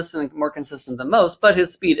consistent, more consistent than most, but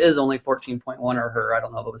his speed is only 14.1 or her. I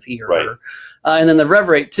don't know if it was he or right. her. And then the rev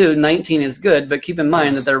rate too, 19 is good, but keep in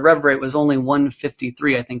mind that their rev rate was only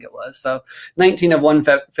 153, I think it was. So 19 of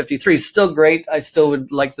 153 is still great. I still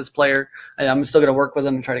would like this player. I'm still going to work with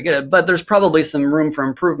him and try to get it, but there's probably some room for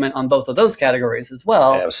improvement on both of those categories as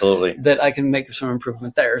well. Absolutely. That I can make some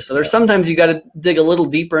improvement there. So there's sometimes you got to dig a little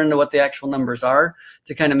deeper into what the actual numbers are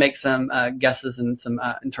to kind of make some guesses and some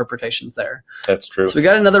interpretations there. That's true. So we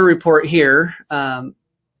got another report here,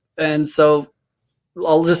 and so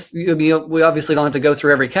I'll just we obviously don't have to go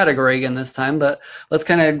through every category again this time, but let's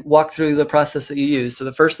kind of walk through the process that you use. So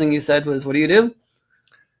the first thing you said was, what do you do?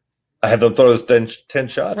 I have them throw 10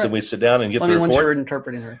 shots, right. And we sit down and get the report. Once you're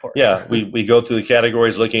interpreting the report. Yeah, we go through the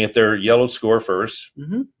categories, looking at their yellow score first,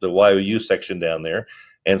 the YOU section down there,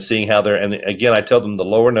 and seeing how they're. And again, I tell them the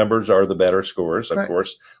lower numbers are the better scores, of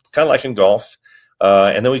course, kind of like in golf.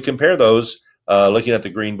 And then we compare those, looking at the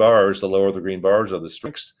green bars. The lower the green bars are the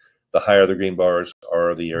strengths, the higher the green bars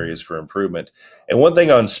are the areas for improvement. And one thing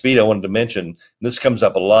on speed I wanted to mention, and this comes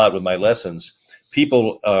up a lot with my lessons,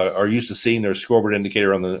 people are used to seeing their scoreboard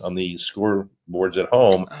indicator on the scoreboards at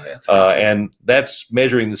home, and that's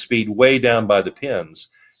measuring the speed way down by the pins.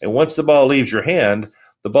 And once the ball leaves your hand,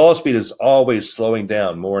 the ball speed is always slowing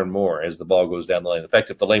down more and more as the ball goes down the lane. In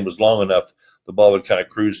fact, if the lane was long enough, the ball would kind of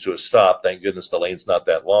cruise to a stop. Thank goodness the lane's not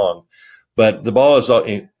that long. But the ball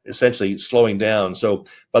is essentially slowing down. So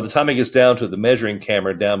by the time it gets down to the measuring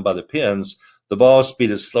camera down by the pins, the ball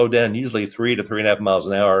speed is slowed down usually 3 to 3.5 miles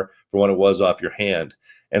an hour from what it was off your hand.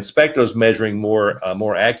 And Specto's measuring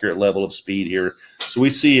more accurate level of speed here. So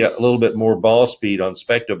we see a little bit more ball speed on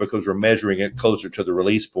Specto because we're measuring it closer to the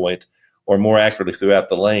release point or more accurately throughout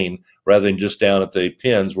the lane rather than just down at the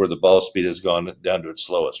pins where the ball speed has gone down to its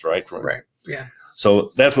slowest, right? Right, yeah.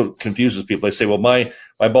 So that's what confuses people. They say, well, my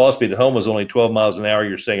ball speed at home was only 12 miles an hour.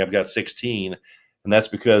 You're saying I've got 16. And that's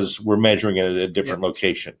because we're measuring it at a different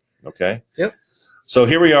location, okay? Yep. So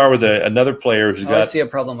here we are with another player who's got. I see a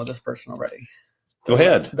problem with this person already. Go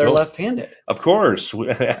ahead. They're left-handed. Of course.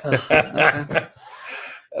 Okay.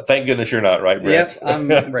 Thank goodness you're not, right, Brent? Yep, I'm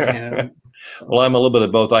right-handed. Well, I'm a little bit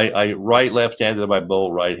of both. I write left-handed and I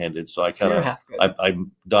bowl right-handed, so I kind of I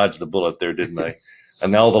dodged the bullet there, didn't I?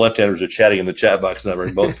 And now all the left-handers are chatting in the chat box now.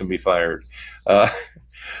 Both can be fired.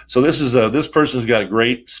 So this person's got a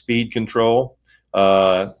great speed control.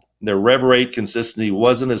 Their rev rate consistency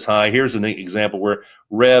wasn't as high. Here's an example where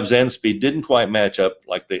revs and speed didn't quite match up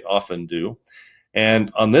like they often do.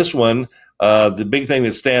 And on this one, the big thing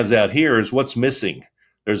that stands out here is what's missing.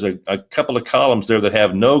 There's a couple of columns there that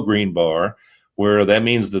have no green bar, where that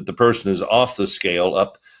means that the person is off the scale,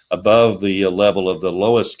 up above the level of the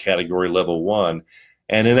lowest category, level 1.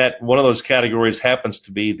 And in that, one of those categories happens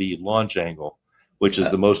to be the launch angle, which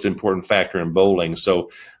is the most important factor in bowling.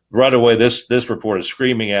 So right away, this report is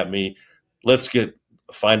screaming at me, let's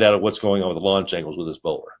find out what's going on with the launch angles with this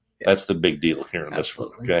bowler. Yeah. That's the big deal here in this one,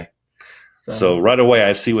 okay? So right away,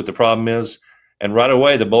 I see what the problem is. And right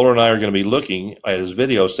away, the bowler and I are going to be looking at his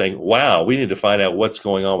video saying, wow, we need to find out what's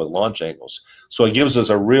going on with launch angles. So it gives us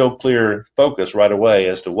a real clear focus right away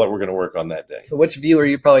as to what we're going to work on that day. So which view are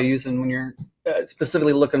you probably using when you're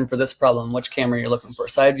specifically looking for this problem? Which camera are you looking for?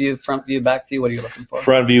 Side view, front view, back view? What are you looking for?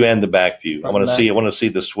 Front view and the back view. I want to see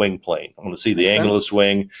the swing plane. I want to see the angle of the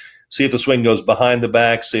swing, see if the swing goes behind the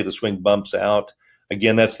back, see if the swing bumps out.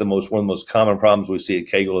 Again, that's one of the most common problems we see at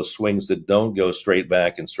Kegel is swings that don't go straight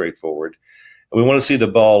back and straight forward. We want to see the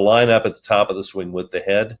ball line up at the top of the swing with the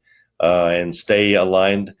head and stay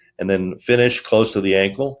aligned and then finish close to the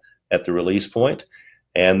ankle at the release point.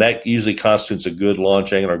 And that usually constitutes a good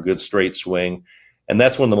launch angle or a good straight swing. And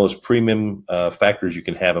that's one of the most premium factors you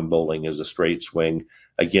can have in bowling is a straight swing.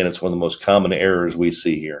 Again, it's one of the most common errors we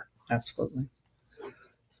see here. Absolutely.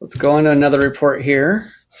 Let's go on to another report here.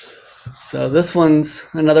 So this one's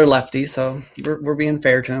another lefty, so we're being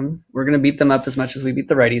fair to him. We're going to beat them up as much as we beat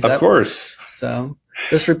the righties up. Of course. So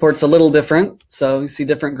this report's a little different. So you see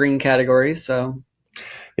different green categories. So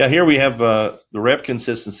yeah, here we have the rep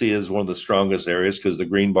consistency is one of the strongest areas because the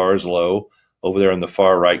green bar is low over there in the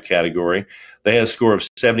far right category. They had a score of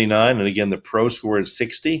 79, and again, the pro score is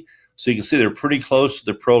 60. So you can see they're pretty close to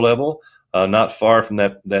the pro level, not far from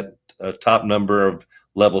that top number of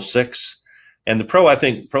level 6. And the pro, I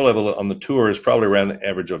think, pro level on the tour is probably around an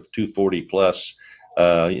average of 240 plus.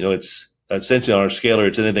 It's essentially on our scaler,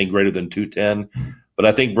 it's anything greater than 210. But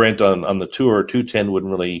I think, Brent, on the tour, 210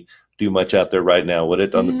 wouldn't really do much out there right now, would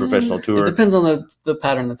it, on the professional tour? It depends on the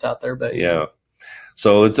pattern that's out there, but yeah.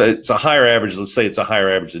 So it's a higher average. Let's say it's a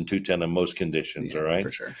higher average than 210 in most conditions, all right?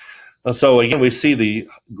 For sure. So again, we see the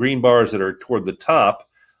green bars that are toward the top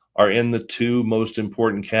are in the 2 most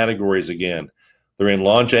important categories again. They're in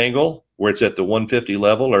launch angle, where it's at the 150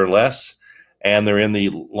 level or less, and they're in the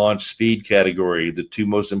launch speed category, the 2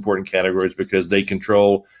 most important categories, because they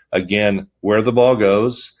control, again, where the ball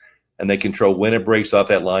goes, and they control when it breaks off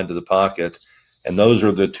that line to the pocket. And those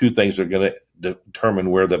are the 2 things that are going to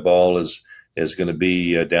determine where the ball is going to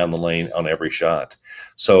be down the lane on every shot.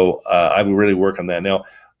 So I would really work on that. Now,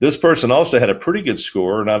 this person also had a pretty good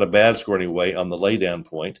score, not a bad score anyway, on the laydown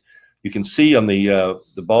point. You can see on the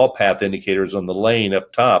ball path indicators on the lane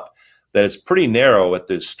up top that it's pretty narrow at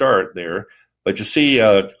the start there, but you see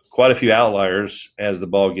quite a few outliers as the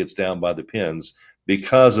ball gets down by the pins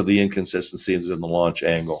because of the inconsistencies in the launch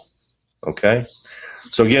angle. Okay,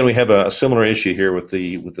 so again, we have a similar issue here with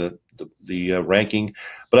the ranking,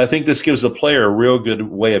 but I think this gives the player a real good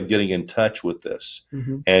way of getting in touch with this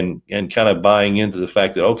and kind of buying into the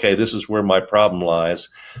fact that, okay, this is where my problem lies.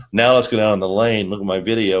 Now let's go down the lane, look at my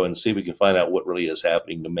video, and see if we can find out what really is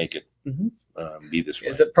happening to make it be this way.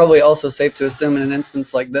 Is it probably also safe to assume in an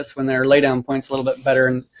instance like this, when their laydown point's a little bit better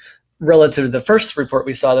and relative to the first report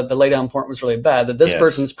we saw that the laydown point was really bad, that this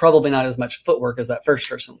person's probably not as much footwork as that first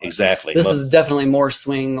person was. Exactly. This is definitely more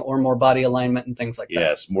swing or more body alignment and things like that.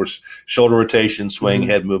 Yes, more shoulder rotation, swing,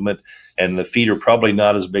 head movement, and the feet are probably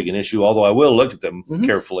not as big an issue, although I will look at them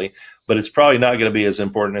carefully, but it's probably not going to be as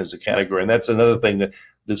important as the category. And that's another thing that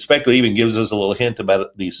the Specto even gives us a little hint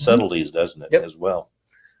about these subtleties, doesn't it, as well?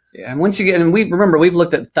 Yeah, and once you get, and we've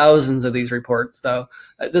looked at thousands of these reports, so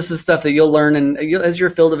this is stuff that you'll learn, and as your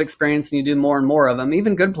field of experience and you do more and more of them,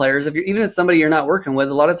 even good players, even if somebody you're not working with,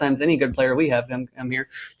 a lot of times any good player we have them come here,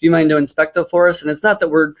 do you mind doing Specto for us? And it's not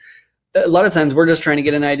that a lot of times we're just trying to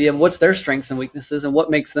get an idea of what's their strengths and weaknesses and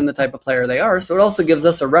what makes them the type of player they are, so it also gives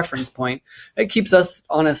us a reference point. It keeps us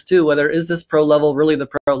honest too, whether is this pro level really the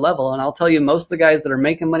pro level, and I'll tell you, most of the guys that are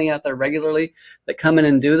making money out there regularly that come in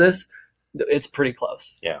and do this, it's pretty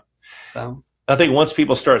close. Yeah. So I think once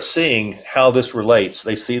people start seeing how this relates,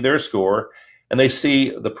 they see their score and they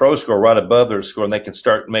see the pro score right above their score, and they can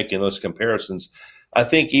start making those comparisons. I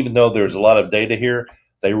think even though there's a lot of data here,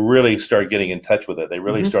 they really start getting in touch with it. They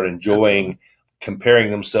really start enjoying comparing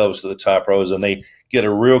themselves to the top pros, and they get a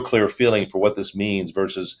real clear feeling for what this means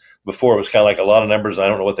versus before it was kind of like a lot of numbers, I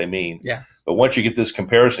don't know what they mean. Yeah. But once you get this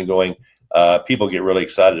comparison going, people get really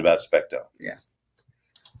excited about Specto. Yeah.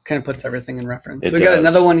 Kind of puts everything in reference. So we got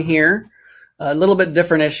another one here, a little bit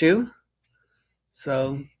different issue.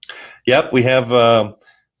 So. Yep, we have a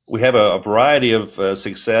variety of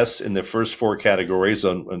success in the first 4 categories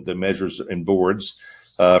on the measures and boards,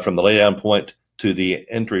 from the laydown point to the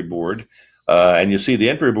entry board. And you see the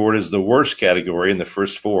entry board is the worst category in the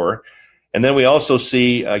first 4. And then we also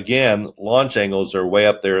see, again, launch angles are way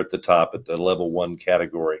up there at the top at the level 1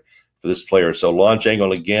 category for this player. So launch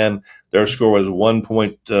angle, again, their score was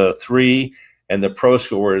 1.3, and the pro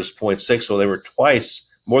score is 0.6. So they were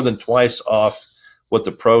more than twice off what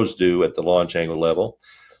the pros do at the launch angle level.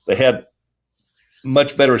 They had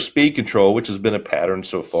much better speed control, which has been a pattern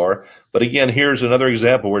so far. But again, here's another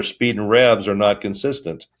example where speed and revs are not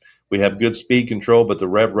consistent. We have good speed control, but the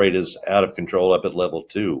rev rate is out of control up at level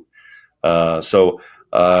 2. And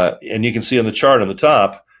you can see on the chart on the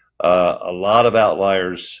top, a lot of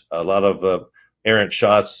outliers, a lot of errant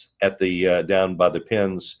shots at the down by the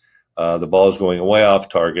pins. The ball is going way off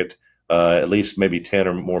target, at least maybe 10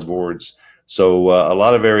 or more boards. So a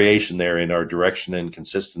lot of variation there in our direction and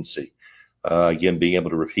consistency. Again, being able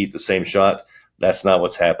to repeat the same shot, that's not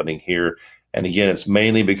what's happening here. And again, it's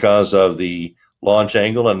mainly because of the launch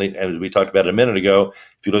angle. And as we talked about a minute ago,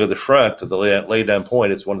 if you look at the front of the laydown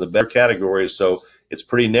point, it's one of the better categories. So it's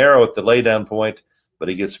pretty narrow at the laydown point, but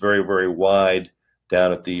it gets very, very wide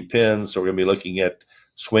down at the pins. So we're going to be looking at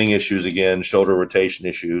swing issues again, shoulder rotation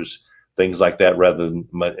issues, things like that, rather than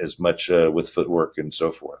as much with footwork and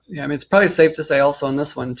so forth. Yeah, I mean, it's probably safe to say also on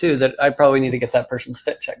this one too that I probably need to get that person's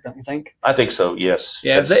fit checked, don't you think? I think so. Yes.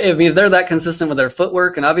 Yeah, if they're that consistent with their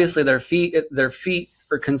footwork, and obviously their feet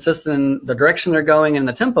are consistent in the direction they're going and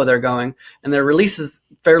the tempo they're going, and their release is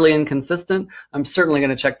fairly inconsistent, I'm certainly going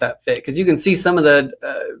to check that fit, because you can see some of the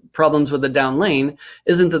problems with the down lane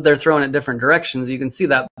isn't that they're throwing it different directions. You can see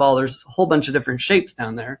that ball, there's a whole bunch of different shapes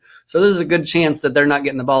down there, so there's a good chance that they're not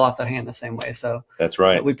getting the ball off their hand the same way. So that's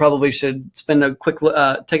right. We probably should take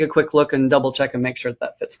a quick look and double check and make sure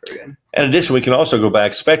that fits pretty good. In addition, we can also go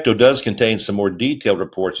back. Specto does contain some more detailed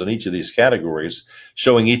reports on each of these categories,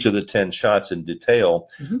 showing each of the 10 shots in detail.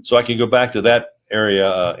 So I can go back to that area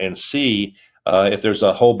and see if there's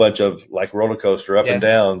a whole bunch of like roller coaster up and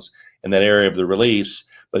downs in that area of the release.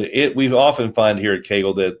 But we often find here at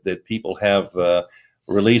Kegel that people have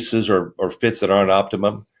releases or fits that aren't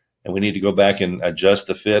optimum, and we need to go back and adjust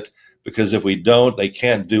the fit, because if we don't, they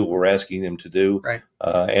can't do what we're asking them to do,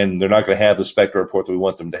 and they're not going to have the Specto report that we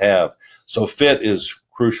want them to have. So fit is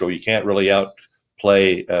crucial. You can't really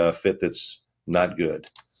outplay a fit that's not good.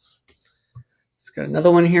 Got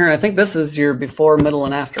another one here. I think this is your before, middle,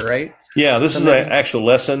 and after, right? Yeah, this is an actual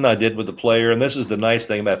lesson I did with the player, and this is the nice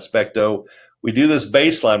thing about Specto. We do this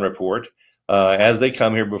baseline report as they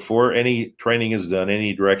come here before any training is done,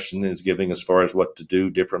 any direction is giving as far as what to do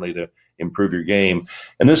differently to improve your game.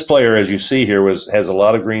 And this player, as you see here, has a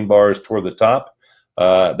lot of green bars toward the top.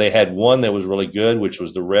 They had one that was really good, which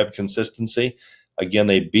was the rev consistency. Again,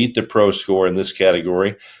 they beat the pro score in this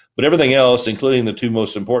category. But everything else, including the two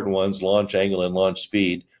most important ones, launch angle and launch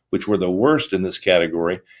speed, which were the worst in this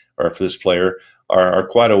category, or for this player, are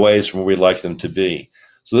quite a ways from where we'd like them to be.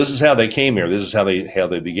 So this is how they came here. This is how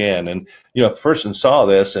they began. And if a person saw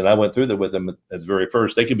this, and I went through that with them at the very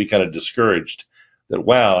first, they could be kind of discouraged that,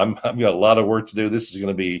 wow, I've got a lot of work to do. This is going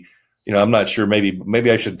to be, I'm not sure.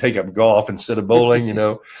 Maybe I should take up golf instead of bowling.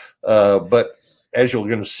 But as you're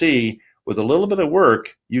going to see, with a little bit of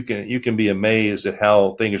work, you can be amazed at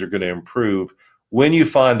how things are going to improve when you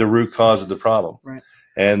find the root cause of the problem. Right.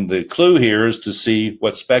 And the clue here is to see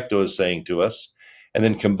what Specto is saying to us, and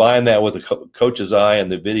then combine that with the coach's eye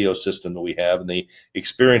and the video system that we have and the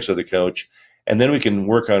experience of the coach, and then we can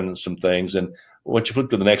work on some things. And why don't you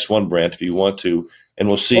flip to the next one, Brent, if you want to, and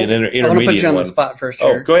we'll see an intermediate one. I want to put you on the spot first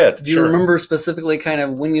here. Oh, go ahead. Do you remember specifically kind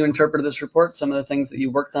of when you interpreted this report, some of the things that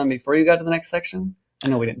you worked on before you got to the next section? I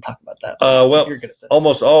know we didn't talk about that. Well,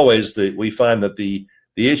 almost always we find that the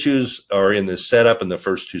issues are in the setup and the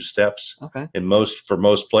first two steps. Okay. For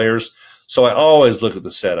most players. So I always look at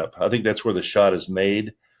the setup. I think that's where the shot is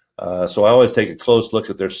made. So I always take a close look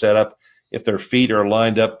at their setup. If their feet are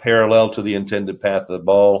lined up parallel to the intended path of the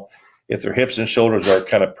ball, if their hips and shoulders are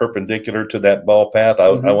kind of perpendicular to that ball path, I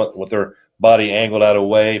want with their body angled out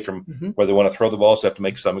away from where they want to throw the ball, so I have to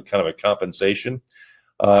make some kind of a compensation.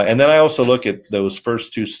 And then I also look at those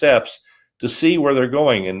first two steps to see where they're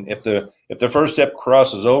going. And if the first step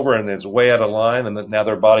crosses over and it's way out of line, and now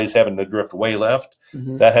their body's having to drift way left,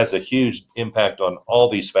 that has a huge impact on all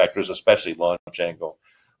these factors, especially launch angle.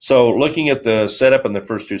 So looking at the setup and the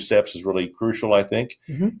first two steps is really crucial, I think.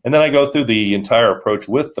 And then I go through the entire approach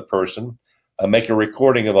with the person. I make a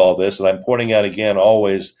recording of all this, and I'm pointing out again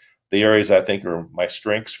always the areas I think are my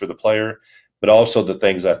strengths for the player, but also the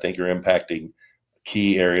things I think are impacting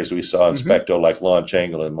key areas we saw in Specto, like launch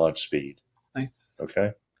angle and launch speed. Nice.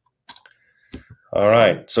 Okay. All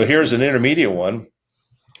right. So here's an intermediate one.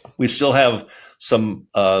 We still have some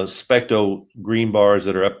Specto green bars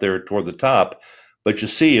that are up there toward the top, but you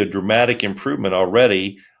see a dramatic improvement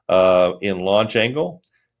already in launch angle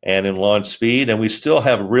and in launch speed, and we still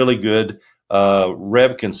have really good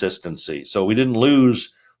rev consistency. So we didn't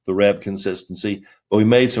lose the rev consistency, but we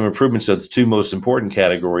made some improvements to the two most important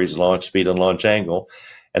categories, launch speed and launch angle,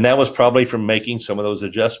 and that was probably from making some of those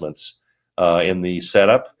adjustments in the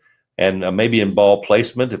setup and maybe in ball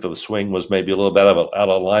placement. If the swing was maybe a little bit out of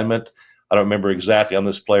alignment, I don't remember exactly on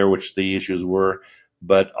this player which the issues were,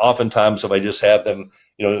 but oftentimes if I just have them,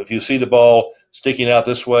 if you see the ball sticking out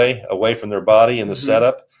this way, away from their body in the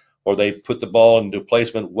setup, or they put the ball into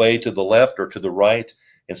placement way to the left or to the right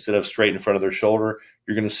instead of straight in front of their shoulder,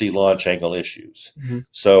 you're going to see launch angle issues.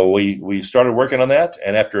 So we started working on that,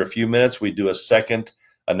 and after a few minutes, we do a second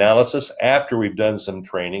analysis after we've done some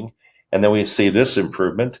training, and then we see this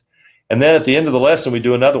improvement. And then at the end of the lesson, we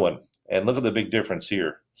do another one, and look at the big difference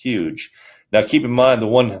here. Huge. Now, keep in mind, the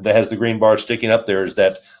one that has the green bar sticking up there is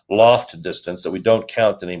that loft distance that we don't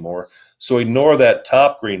count anymore. So ignore that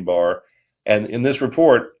top green bar. And in this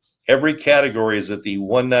report, every category is at the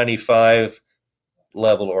 195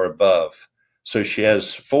 level or above. So she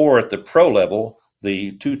has 4 at the pro level,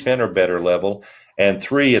 the 210 or better level, and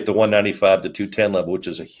 3 at the 195 to 210 level, which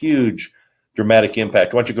is a huge dramatic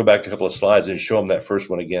impact. Why don't you go back a couple of slides and show them that first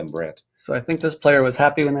one again, Brent? So I think this player was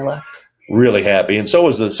happy when they left. Really happy, and so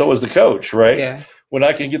was the coach, right? Yeah. When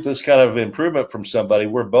I can get this kind of improvement from somebody,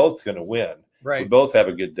 we're both going to win. Right. We both have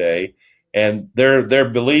a good day, and their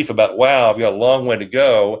belief about, wow, I've got a long way to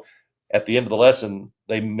go. At the end of the lesson,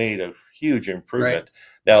 they made a huge improvement. Right.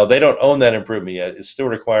 Now they don't own that improvement yet. It still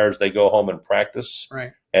requires they go home and practice,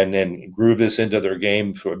 right, and then groove this into their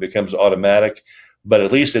game so it becomes automatic. But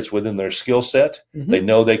at least it's within their skill set. Mm-hmm. They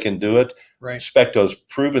know they can do it. Right. Specto's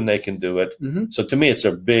proven they can do it. Mm-hmm. So to me, it's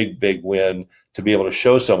a big, big win to be able to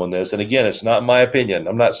show someone this. And again, it's not my opinion.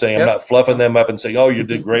 I'm not saying, I'm not fluffing them up and saying, oh, you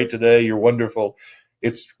did great today, you're wonderful.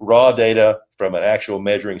 It's raw data from an actual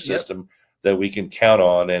measuring system that we can count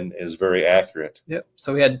on and is very accurate. Yep.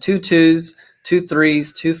 So we had 2 2s, 2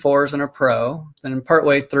 3s, 2 4s, and a pro. Then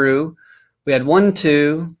partway through, we had 1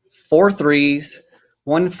 2, 4 3s,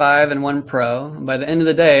 1 5, and 1 pro. And by the end of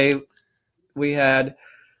the day, we had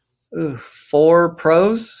 4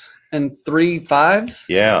 pros and 3 5s.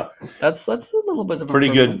 Yeah, that's a little bit of pretty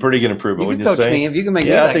good improvement. You can coach me if you can make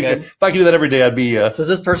me that good. If I could do that every day, I'd be. So is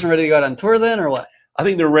this person ready to go out on tour then, or what? I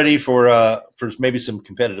think they're ready for maybe some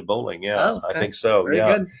competitive bowling. Yeah, oh, okay. I think so. Very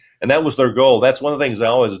good. And that was their goal. That's one of the things I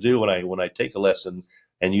always do when I take a lesson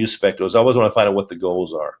and use Spectos. I always want to find out what the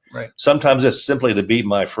goals are. Right. Sometimes it's simply to beat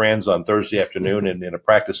my friends on Thursday afternoon in a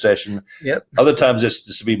practice session. Yep. Other times it's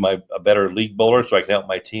just to be a better league bowler so I can help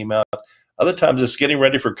my team out. Other times it's getting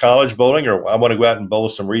ready for college bowling, or I want to go out and bowl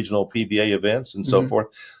some regional PBA events and so forth.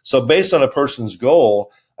 So based on a person's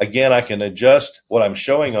goal, again, I can adjust what I'm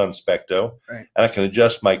showing on Specto, right, and I can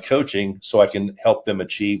adjust my coaching so I can help them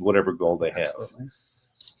achieve whatever goal they have. Absolutely.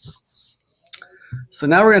 So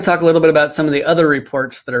now we're going to talk a little bit about some of the other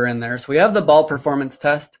reports that are in there. So we have the ball performance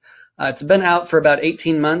test. It's been out for about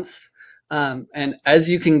 18 months. And as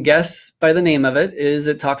you can guess by the name of it,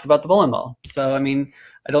 it talks about the bowling ball. So, I mean,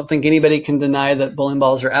 I don't think anybody can deny that bowling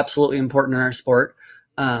balls are absolutely important in our sport.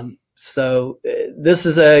 So this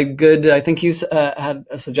is a good, I think you had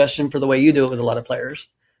a suggestion for the way you do it with a lot of players.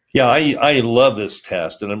 Yeah, I love this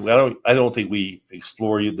test, and I don't think we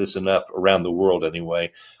explore this enough around the world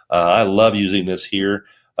anyway. I love using this here,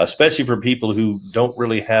 especially for people who don't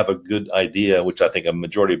really have a good idea, which I think a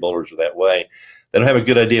majority of bowlers are that way. They don't have a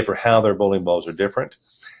good idea for how their bowling balls are different.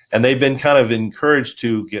 And they've been kind of encouraged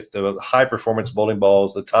to get the high-performance bowling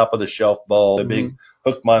balls, the top-of-the-shelf ball, the big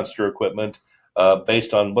hook monster equipment,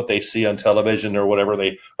 based on what they see on television or whatever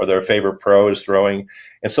or their favorite pro is throwing.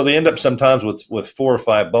 And so they end up sometimes with 4 or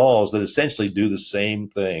 5 balls that essentially do the same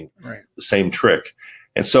thing, right, the same trick.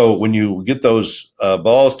 And so when you get those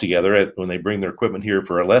balls together, when they bring their equipment here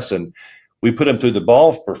for a lesson, we put them through the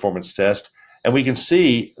ball performance test, and we can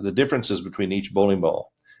see the differences between each bowling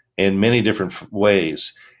ball in many different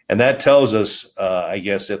ways. And that tells us, I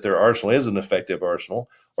guess, if their arsenal is an effective arsenal,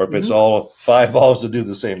 or if it's all 5 balls to do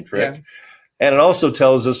the same trick. Yeah. And it also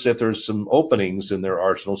tells us if there's some openings in their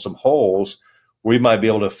arsenal, some holes, we might be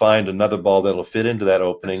able to find another ball that'll fit into that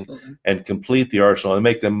opening and complete the arsenal and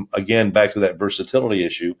make them, again, back to that versatility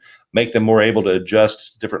issue, make them more able to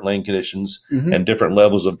adjust different lane conditions and different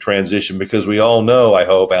levels of transition, because we all know, I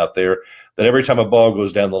hope, out there, that every time a ball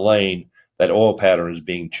goes down the lane, that oil pattern is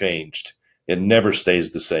being changed. It never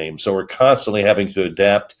stays the same. So we're constantly having to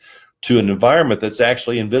adapt to an environment that's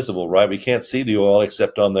actually invisible, right? We can't see the oil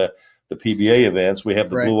except on the PBA events. We have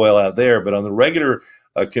the blue oil out there, but on the regular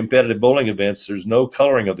competitive bowling events, there's no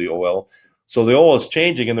coloring of the oil. So the oil is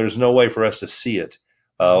changing, and there's no way for us to see it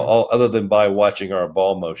other than by watching our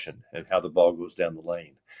ball motion and how the ball goes down the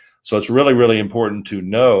lane. So it's really, really important to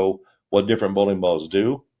know what different bowling balls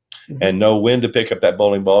do and know when to pick up that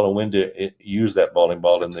bowling ball and when to use that bowling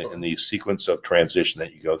ball in the sequence of transition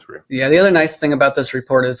that you go through. Yeah, the other nice thing about this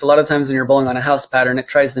report is a lot of times when you're bowling on a house pattern, it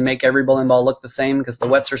tries to make every bowling ball look the same because the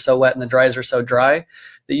wets are so wet and the dries are so dry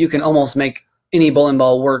that you can almost make any bowling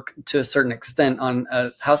ball work to a certain extent on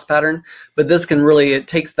a house pattern. But this can really, it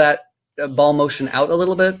takes that ball motion out a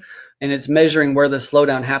little bit, and it's measuring where the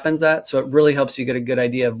slowdown happens at, so it really helps you get a good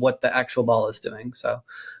idea of what the actual ball is doing. So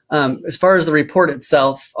as far as the report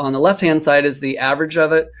itself, on the left-hand side is the average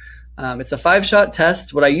of it. It's a 5-shot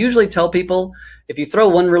test. What I usually tell people, if you throw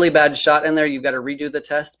one really bad shot in there, you've got to redo the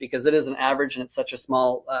test because it is an average and it's such a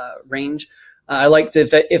small range. I like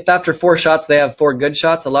to, if after 4 shots they have 4 good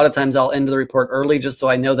shots, a lot of times I'll end the report early just so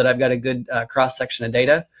I know that I've got a good cross-section of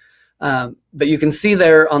data. But you can see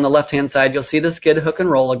there on the left-hand side, you'll see the skid, hook,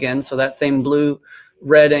 and roll again, so that same blue,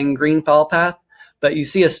 red, and green fall path. but you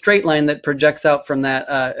see a straight line that projects out from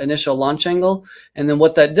that initial launch angle, and then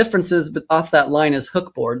what that difference is off that line is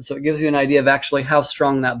hook board, so it gives you an idea of actually how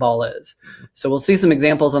strong that ball is. So we'll see some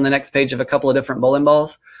examples on the next page of a couple of different bowling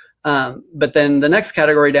balls. But then the next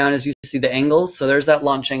category down is you see the angles. So there's that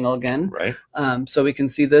launch angle again. Right. So we can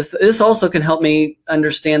see this. This also can help me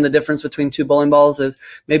understand the difference between two bowling balls. Is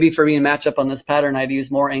maybe for me to match up on this pattern, I'd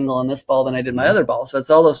use more angle on this ball than I did my other ball. So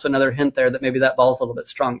it's also another hint there that maybe that ball's a little bit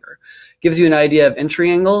stronger. Gives you an idea of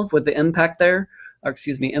entry angle with the impact there. Or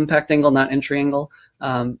excuse me, impact angle, not entry angle.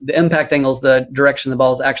 The impact angle is the direction the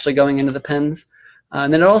ball is actually going into the pins.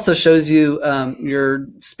 And then it also shows you your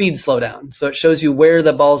speed slowdown. So it shows you where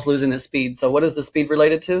the ball's losing its speed. So what is the speed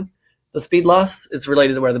related to? The speed loss, it's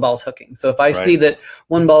related to where the ball's hooking. So if I see that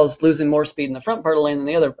one ball's losing more speed in the front part of the lane than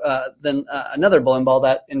the other, another bowling ball,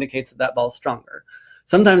 that indicates that that ball's stronger.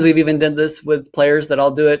 Sometimes we've even did this with players that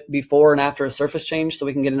I'll do it before and after a surface change so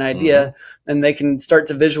we can get an idea, and they can start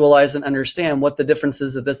to visualize and understand what the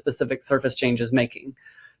differences of this specific surface change is making.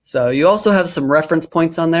 So you also have some reference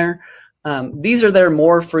points on there. These are there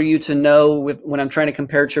more for you to know when I'm trying to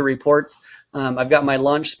compare two reports. I've got my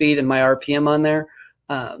launch speed and my RPM on there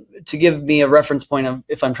to give me a reference point of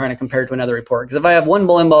if I'm trying to compare it to another report. Because if I have one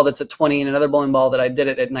bowling ball that's at 20 and another bowling ball that I did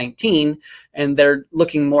it at 19 and they're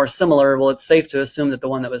looking more similar, well, it's safe to assume that the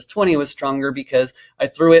one that was 20 was stronger because I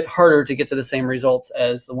threw it harder to get to the same results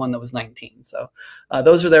as the one that was 19. So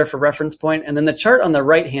those are there for reference point. And then the chart on the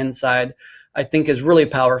right-hand side I think is really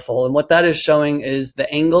powerful. And what that is showing is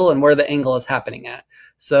the angle and where the angle is happening at.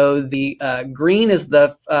 So the green is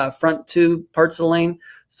the front two parts of the lane,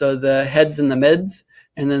 so the heads and the mids.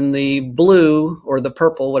 And then the blue or the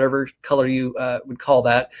purple, whatever color you would call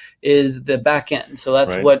that, is the back end. So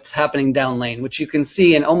that's what's happening down lane, which you can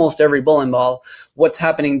see in almost every bowling ball. What's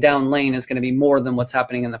happening down lane is going to be more than what's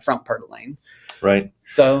happening in the front part of the lane. Right.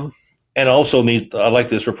 So. And also, I like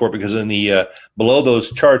this report because in the below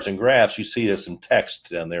those charts and graphs, you see there's some text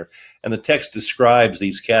down there, and the text describes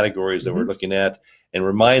these categories that we're looking at and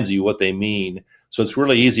reminds you what they mean. So it's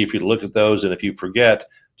really easy for you to look at those, and if you forget,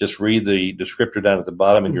 just read the descriptor down at the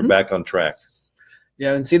bottom, and you're back on track.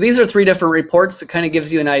 Yeah, and see, these are three different reports that kind of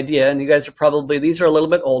gives you an idea, and you guys are probably, these are a little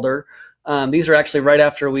bit older. These are actually right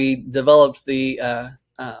after we developed the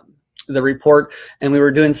report, and we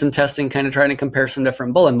were doing some testing, kind of trying to compare some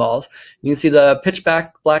different bowling balls. You can see the pitch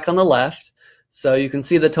black on the left, so you can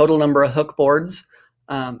see the total number of hook boards,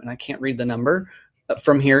 and I can't read the number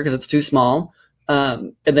from here because it's too small.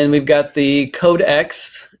 And then we've got the code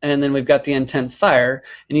X, and then we've got the intense fire,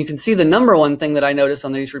 and you can see the number one thing that I notice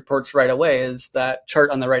on these reports right away is that chart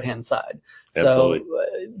on the right hand side. Absolutely. So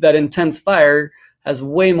that intense fire has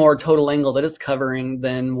way more total angle that it's covering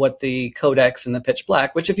than what the Codex and the pitch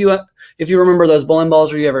black, which if you remember those bowling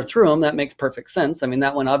balls or you ever threw them, that makes perfect sense. I mean,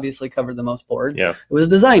 that one obviously covered the most boards. Yeah. It was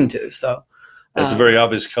designed to. So that's a very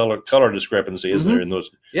obvious color discrepancy, isn't there, in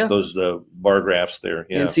those bar graphs there?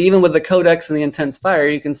 Yeah. And see, even with the Codex and the intense fire,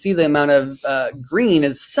 you can see the amount of green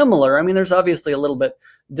is similar. I mean, there's obviously a little bit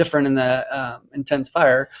different in the intense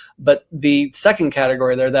fire, but the second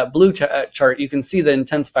category there, that blue chart, you can see the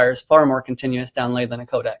intense fire is far more continuous down lane than a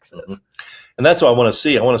Codex is. And that's what I want to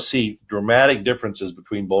see. I want to see dramatic differences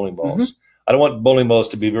between bowling balls. I don't want bowling balls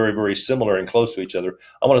to be very, very similar and close to each other.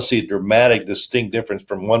 I want to see a dramatic, distinct difference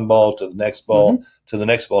from one ball to the next ball to the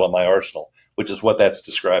next ball in my arsenal, which is what that's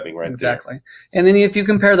describing right there. Exactly. And then if you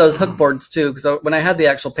compare those hook boards too, because when I had the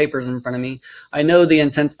actual papers in front of me, I know the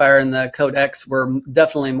intense fire and the Code X were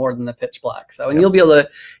definitely more than the pitch black. So, and you'll be able to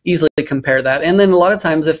easily compare that. And then a lot of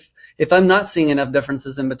times if I'm not seeing enough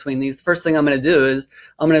differences in between these, the first thing I'm going to do is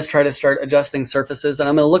I'm going to try to start adjusting surfaces, and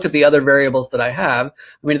I'm going to look at the other variables that I have.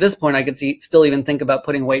 I mean, at this point, I could still even think about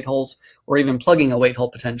putting weight holes or even plugging a weight hole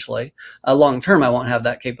potentially. Long term, I won't have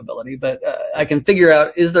that capability, but I can figure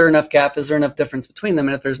out, is there enough gap, is there enough difference between them,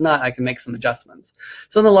 and if there's not, I can make some adjustments.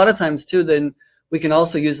 So then a lot of times too, then we can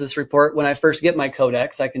also use this report when I first get my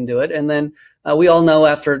Codex, I can do it, and then we all know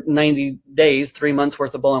after 90 days, 3 months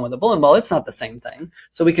worth of bowling with a bowling ball, it's not the same thing.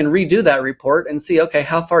 So we can redo that report and see, okay,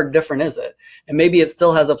 how far different is it? And maybe it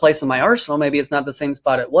still has a place in my arsenal. Maybe it's not the same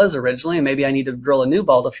spot it was originally, and maybe I need to drill a new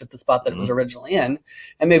ball to fit the spot that it was originally in.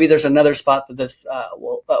 And maybe there's another spot that this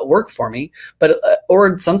will work for me. But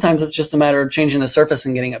or sometimes it's just a matter of changing the surface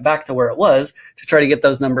and getting it back to where it was to try to get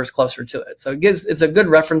those numbers closer to it. So it's a good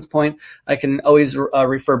reference point. I can always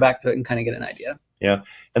refer back to it and kind of get an idea. Yeah,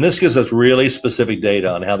 and this gives us really specific data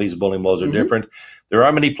on how these bowling balls are different. There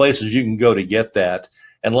are many places you can go to get that,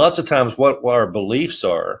 and lots of times what our beliefs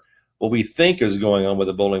are, what we think is going on with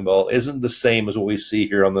a bowling ball, isn't the same as what we see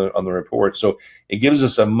here on the report. So it gives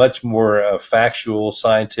us a much more factual,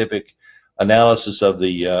 scientific analysis of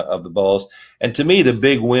the balls. And to me, the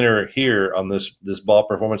big winner here on this ball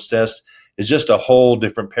performance test is just a whole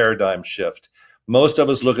different paradigm shift. Most of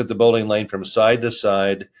us look at the bowling lane from side to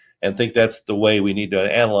side and think that's the way we need to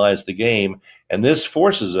analyze the game. And this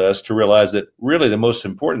forces us to realize that really the most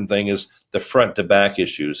important thing is the front to back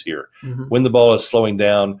issues here. When the ball is slowing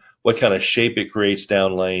down, what kind of shape it creates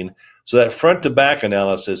down lane. So that front to back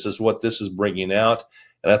analysis is what this is bringing out.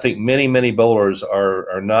 And I think many bowlers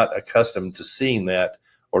are not accustomed to seeing that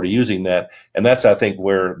or to using that. And that's, I think,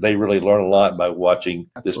 where they really learn a lot by watching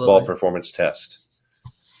this ball performance test.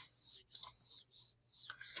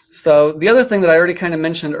 So the other thing that I already kind of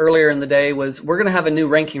mentioned earlier in the day was we're going to have a new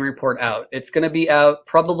ranking report out. It's going to be out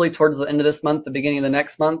probably towards the end of this month, the beginning of the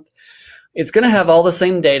next month. It's going to have all the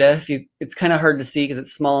same data. It's kind of hard to see because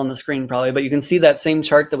it's small on the screen probably, but you can see that same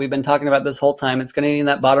chart that we've been talking about this whole time. It's going to be in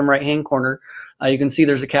that bottom right-hand corner. You can see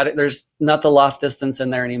there's not the loft distance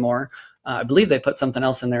in there anymore. I believe they put something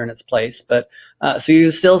else in there in its place, but so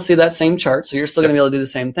you still see that same chart, so you're still going to be able to do the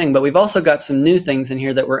same thing. But we've also got some new things in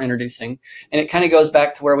here that we're introducing, and it kind of goes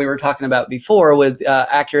back to where we were talking about before with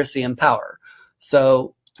accuracy and power.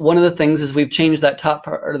 So one of the things is we've changed that top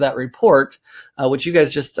part of that report, which you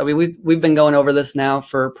guys just, I mean, we've been going over this now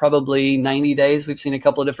for probably 90 days. We've seen a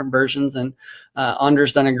couple of different versions, and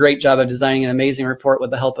Anders done a great job of designing an amazing report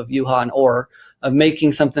with the help of Juha and Orr, of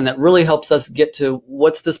making something that really helps us get to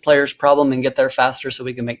what's this player's problem and get there faster so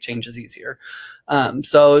we can make changes easier.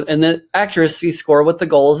 So in the accuracy score with the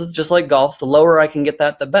goals, it's just like golf. The lower I can get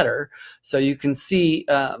that, the better. So you can see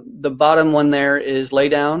the bottom one there is lay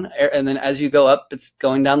down, and then as you go up, it's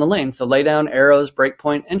going down the lane. So lay down, arrows,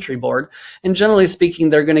 breakpoint, entry board. And generally speaking,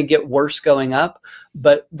 they're going to get worse going up.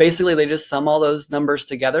 But basically, they just sum all those numbers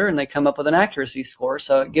together and they come up with an accuracy score.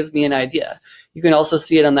 So it gives me an idea. You can also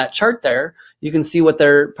see it on that chart there. You can see what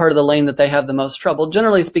their part of the lane that they have the most trouble.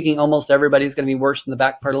 Generally speaking, almost everybody's going to be worse in the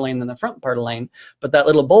back part of the lane than the front part of the lane. But that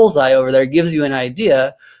little bullseye over there gives you an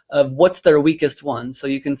idea of what's their weakest one. So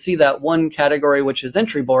you can see that one category, which is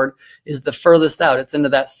entry board, is the furthest out. It's into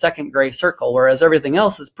that second gray circle, whereas everything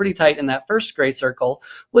else is pretty tight in that first gray circle,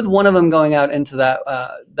 with one of them going out into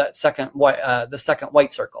that second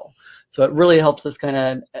white circle. So it really helps us kind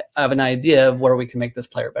of have an idea of where we can make this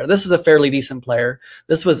player better. This is a fairly decent player.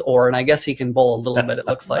 This was Orr, and I guess he can bowl a little bit, it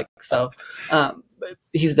looks like. So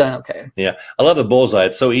he's done okay. Yeah, I love the bullseye.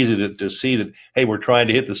 It's so easy to see that, hey, we're trying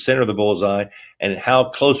to hit the center of the bullseye, and how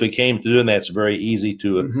close we came to doing that. It's very easy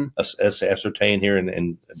to ascertain here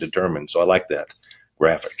and determine. So I like that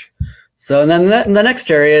graphic. So and then the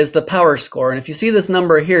next area is the power score. And if you see this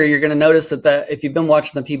number here, you're going to notice that if you've been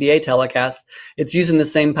watching the PBA telecast, it's using the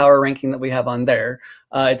same power ranking that we have on there.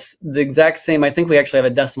 It's the exact same. I think we actually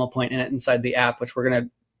have a decimal point in it inside the app, which we're going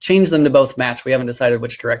to change them to both match. We haven't decided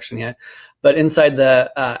which direction yet. But inside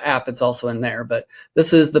the app, it's also in there. But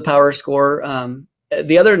this is the power score.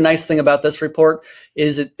 The other nice thing about this report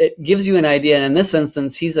is it gives you an idea, and in this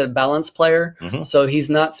instance, he's a balanced player, so he's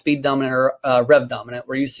not speed dominant or rev dominant,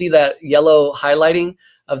 where you see that yellow highlighting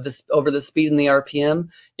of this over the speed and the RPM.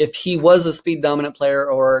 If he was a speed dominant player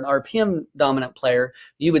or an RPM dominant player,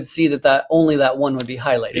 you would see that only that one would be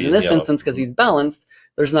highlighted. In this instance, because he's balanced,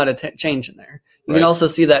 there's not a change in there. You can also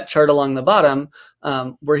see that chart along the bottom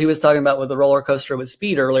where he was talking about with the roller coaster with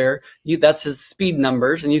speed earlier. That's his speed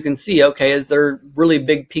numbers, and you can see, okay, is there really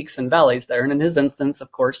big peaks and valleys there? And in his instance,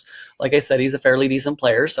 of course, like I said, he's a fairly decent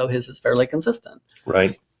player, so his is fairly consistent.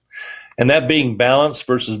 Right. And that being balanced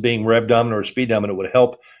versus being rev dominant or speed dominant would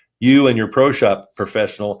help you and your pro shop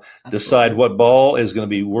professional decide what ball is going to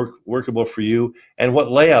be workable for you and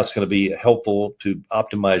what layout's going to be helpful to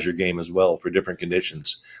optimize your game as well for different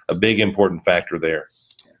conditions. A big important factor there.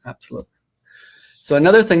 Yeah, absolutely. So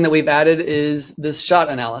another thing that we've added is this shot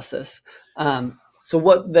analysis. So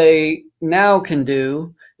what they now can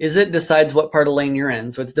do is it decides what part of lane you're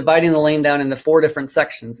in. So it's dividing the lane down into 4 different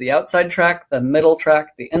sections: the outside track, the middle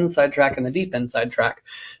track, the inside track, and the deep inside track.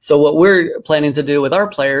 So what we're planning to do with our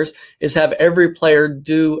players is have every player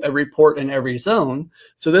do a report in every zone.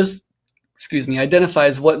 So this,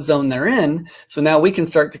 identifies what zone they're in. So now we can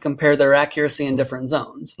start to compare their accuracy in different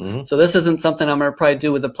zones. So this isn't something I'm going to probably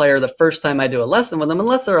do with a player the first time I do a lesson with them,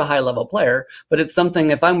 unless they're a high-level player. But it's something,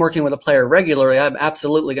 if I'm working with a player regularly, I'm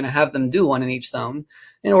absolutely going to have them do one in each zone.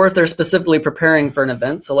 Or if they're specifically preparing for an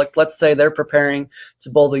event, so like let's say they're preparing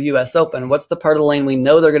to bowl the U.S. Open, what's the part of the lane we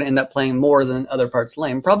know they're going to end up playing more than other parts of the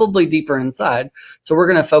lane? Probably deeper inside, so we're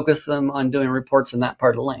going to focus them on doing reports in that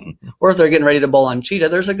part of the lane. Or if they're getting ready to bowl on cheetah,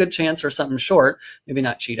 there's a good chance, or something short, maybe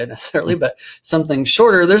not cheetah necessarily, but something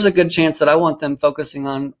shorter, there's a good chance that I want them focusing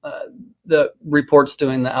on the reports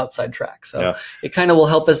doing the outside track. So it kind of will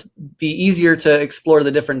help us be easier to explore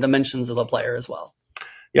the different dimensions of the player as well.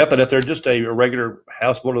 Yep, and if they're just a regular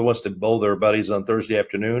house bowler that wants to bowl their buddies on Thursday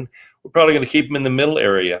afternoon, we're probably going to keep them in the middle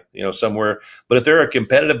area, somewhere. But if they're a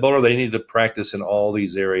competitive bowler, they need to practice in all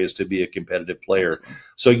these areas to be a competitive player.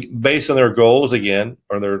 So based on their goals, again,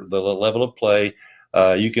 or the level of play,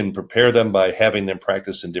 you can prepare them by having them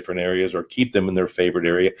practice in different areas or keep them in their favorite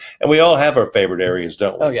area. And we all have our favorite areas,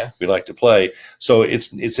 don't we? Oh, yeah. We like to play. So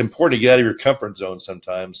it's important to get out of your comfort zone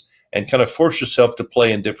sometimes and kind of force yourself to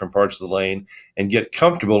play in different parts of the lane and get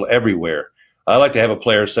comfortable everywhere. I like to have a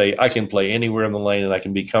player say, I can play anywhere in the lane and I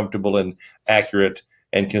can be comfortable and accurate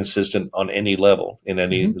and consistent on any level in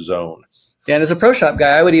any zone. Yeah, and as a pro shop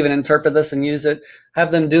guy, I would even interpret this and use it,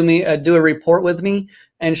 have them do a report with me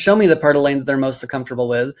and show me the part of the lane that they're most comfortable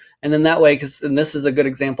with. And then that way, and this is a good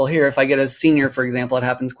example here, if I get a senior, for example, it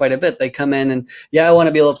happens quite a bit. They come in and, yeah, I want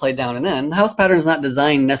to be able to play down and in. The house pattern is not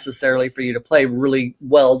designed necessarily for you to play really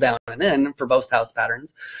well down and in for most house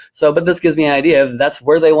patterns. So, but this gives me an idea of that's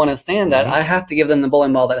where they want to stand at. I have to give them the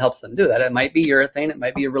bowling ball that helps them do that. It might be urethane. It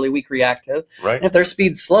might be a really weak reactive. Right. And if their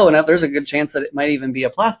speed's slow enough, there's a good chance that it might even be a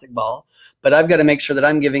plastic ball. But I've got to make sure that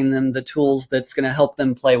I'm giving them the tools that's going to help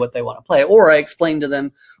them play what they want to play. Or I explain to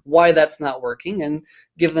them why that's not working and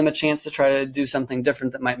give them a chance to try to do something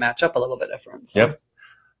different that might match up a little bit different. So. Yep.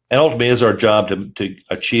 And ultimately, it's our job to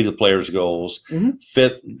achieve the players' goals,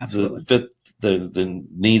 fit the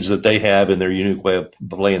needs that they have in their unique way of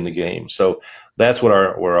playing the game. So that's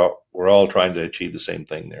what we're all trying to achieve the same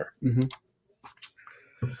thing there.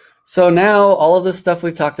 So now all of this stuff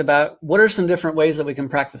we've talked about, what are some different ways that we can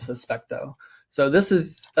practice with Specto? So this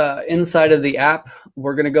is inside of the app.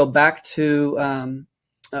 We're going to go back to,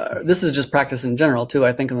 this is just practice in general too,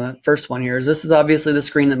 I think in the first one here. This is obviously the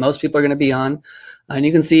screen that most people are going to be on. And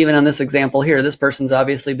you can see even on this example here, this person's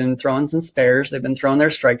obviously been throwing some spares. They've been throwing their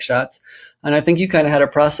strike shots. And I think you kind of had a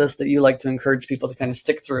process that you like to encourage people to kind of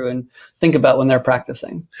stick through and think about when they're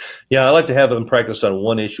practicing. Yeah, I like to have them practice on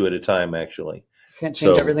one issue at a time, actually. Can't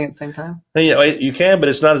change everything at the same time? Yeah, you can, but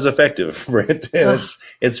it's not as effective, Brent.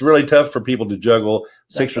 It's really tough for people to juggle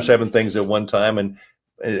 6 or 7 things at one time, and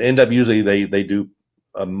end up usually they do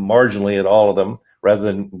marginally at all of them rather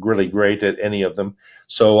than really great at any of them.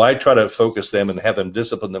 So I try to focus them and have them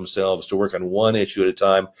discipline themselves to work on one issue at a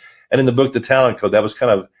time. And in the book, The Talent Code, that was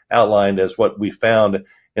kind of outlined as what we found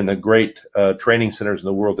in the great training centers in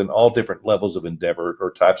the world in all different levels of endeavor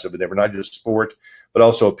or types of endeavor, not just sport, but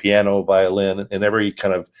also piano, violin, and every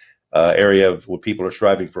kind of area of what people are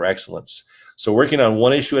striving for excellence. So working on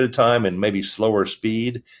one issue at a time and maybe slower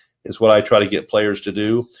speed is what I try to get players to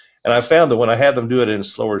do. And I found that when I have them do it in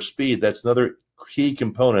slower speed, that's another key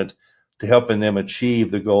component to helping them achieve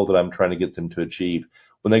the goal that I'm trying to get them to achieve.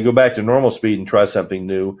 When they go back to normal speed and try something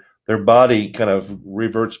new, their body kind of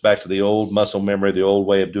reverts back to the old muscle memory, the old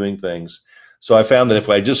way of doing things. So I found that if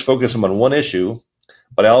I just focus them on one issue,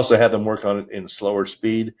 but I also have them work on it in slower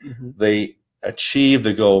speed, they achieve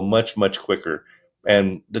the goal much, much quicker.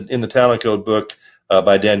 And in the Talent Code book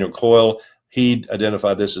by Daniel Coyle, he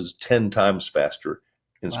identified this as 10 times faster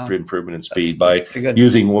in improvement in speed by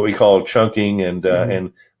using what we call chunking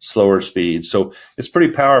and slower speed. So it's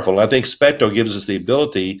pretty powerful. And I think Specto gives us the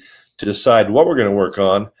ability to decide what we're going to work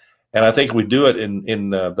on. And I think we do it in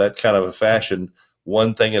that kind of a fashion,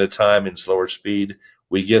 one thing at a time in slower speed.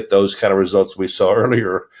 We get those kind of results we saw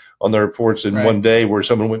earlier on the reports in one day where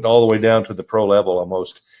someone went all the way down to the pro level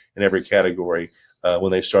almost in every category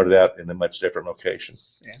when they started out in a much different location.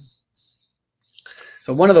 Yeah.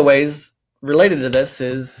 So one of the ways related to this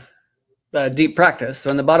is deep practice. So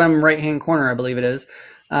in the bottom right-hand corner, I believe it is,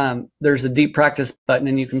 there's a deep practice button,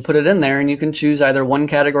 and you can put it in there, and you can choose either one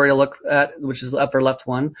category to look at, which is the upper left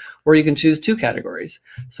one, or you can choose 2 categories.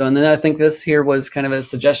 So, and then I think this here was kind of a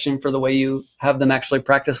suggestion for the way you have them actually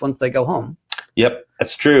practice once they go home. Yep,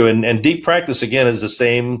 that's true. And deep practice, again, is the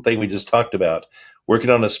same thing we just talked about. Working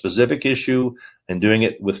on a specific issue and doing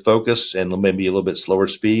it with focus and maybe a little bit slower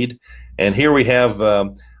speed. And here we have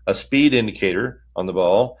a speed indicator on the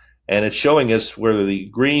ball, and it's showing us where the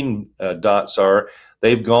green dots are.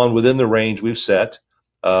 They've gone within the range we've set,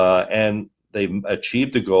 and they've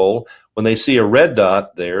achieved the goal. When they see a red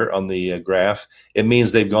dot there on the graph, it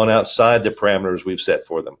means they've gone outside the parameters we've set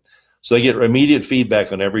for them. So they get immediate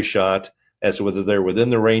feedback on every shot as to whether they're within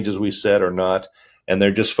the ranges we set or not, and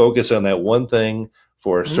they're just focused on that one thing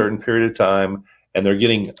for a certain period of time, and they're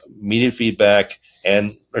getting immediate feedback,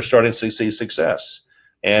 and they're starting to see success.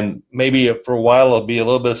 And maybe for a while it'll be a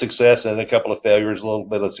little bit of success and a couple of failures, a little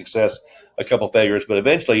bit of success, a couple of failures, but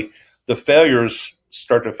eventually the failures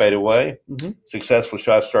start to fade away. Successful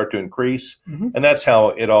shots start to increase, and that's how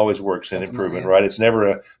it always works in improvement, right? It's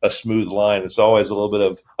never a smooth line. It's always a little bit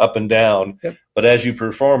of up and down. But as you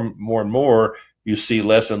perform more and more, you see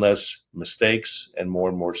less and less mistakes and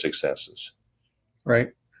more successes.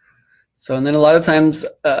 Right. So, and then a lot of times,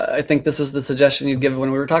 I think this was the suggestion you'd give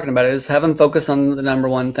when we were talking about it, is have them focus on the number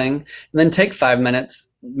one thing, and then take 5 minutes,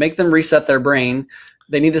 make them reset their brain.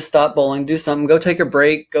 They need to stop bowling, do something, go take a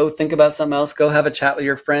break, go think about something else, go have a chat with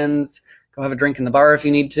your friends, go have a drink in the bar if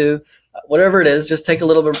you need to. Whatever it is, just take a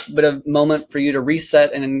little bit of moment for you to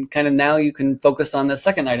reset, and then kind of now you can focus on the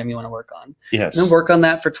second item you want to work on. Yes. And then work on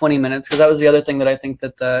that for 20 minutes, because that was the other thing that I think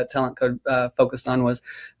that the talent code focused on was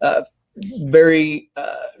very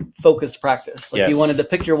focused practice. Like Yes. you wanted to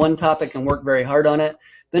pick your one topic and work very hard on it,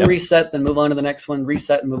 then reset, then move on to the next one,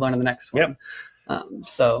 reset and move on to the next one.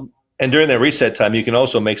 And during that reset time, you can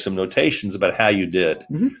also make some notations about how you did.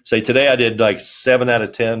 Say today I did like 7 out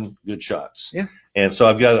of 10 good shots. Yeah. And so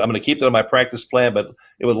I'm going to keep that on my practice plan, but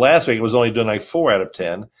it was last week it was only doing like 4 out of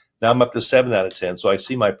 10. Now I'm up to 7 out of 10. So I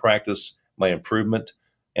see my practice, my improvement,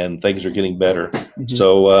 and things are getting better.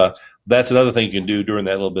 So that's another thing you can do during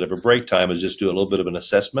that little bit of a break time, is just do a little bit of an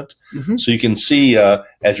assessment. So you can see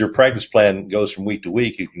as your practice plan goes from week to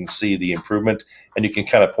week, you can see the improvement, and you can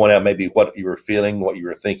kind of point out maybe what you were feeling, what you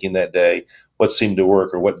were thinking that day, what seemed to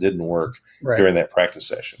work or what didn't work during that practice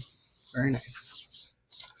session. Very nice.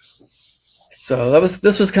 So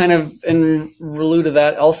this was kind of in lieu to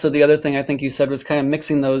that. Also, the other thing I think you said was kind of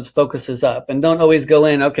mixing those focuses up, and don't always go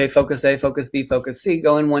in, okay, focus A, focus B, focus C.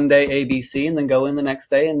 Go in one day A, B, C, and then go in the next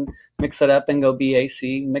day and mix it up and go B, A,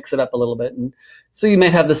 C, mix it up a little bit. And so you may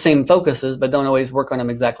have the same focuses, but don't always work on them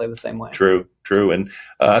exactly the same way. True. And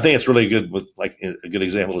I think it's really good with, like, a good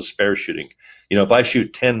example is spare shooting. You know, if I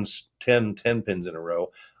shoot 10 pins in a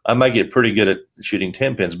row, I might get pretty good at shooting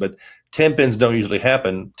 10 pins, but 10 pins don't usually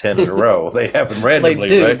happen 10 in a row. They happen randomly,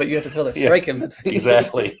 they do, right? but you have to throw the strike in between.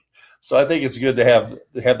 Exactly. So I think it's good to have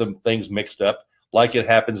the things mixed up like it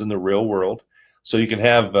happens in the real world. So you can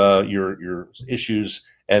have your issues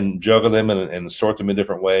and juggle them and sort them in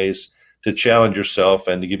different ways to challenge yourself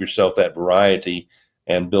and to give yourself that variety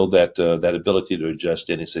and build that ability to adjust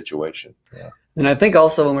to any situation. Yeah. And I think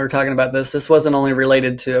also when we were talking about this wasn't only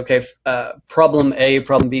related to, okay, problem A,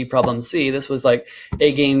 problem B, problem C. This was like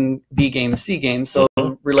A game, B game, C game. So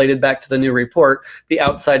related back to the new report, the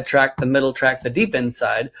outside track, the middle track, the deep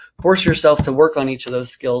inside. Force yourself to work on each of those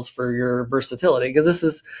skills for your versatility, because this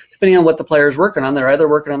is depending on what the player's working on. They're either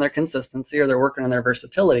working on their consistency or they're working on their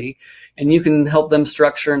versatility, and you can help them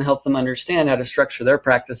structure and help them understand how to structure their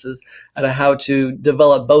practices, how to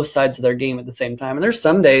develop both sides of their game at the same time. And there's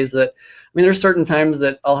some days that, there's certain times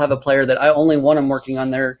that I'll have a player that I only want them working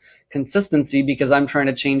on their consistency because I'm trying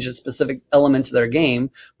to change a specific element to their game.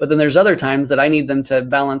 But then there's other times that I need them to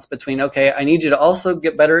balance between, okay, I need you to also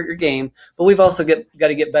get better at your game, but we've also got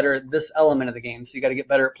to get better at this element of the game. So you got to get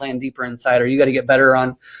better at playing deeper inside, or you got to get better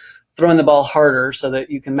on throwing the ball harder so that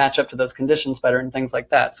you can match up to those conditions better and things like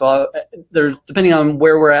that. So there's, depending on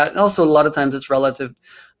where we're at, and also a lot of times it's relative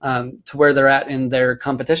to where they're at in their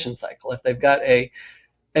competition cycle. If they've got a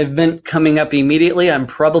event coming up immediately, I'm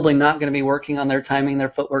probably not going to be working on their timing, their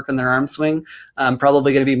footwork, and their arm swing. I'm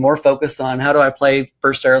probably going to be more focused on how do I play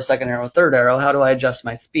first arrow, second arrow, third arrow, how do I adjust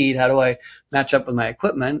my speed, how do I match up with my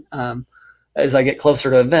equipment as I get closer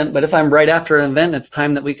to an event. But if I'm right after an event, it's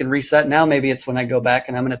time that we can reset. Now maybe it's when I go back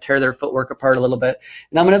and I'm going to tear their footwork apart a little bit,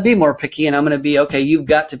 and I'm going to be more picky, and I'm going to be, okay, you've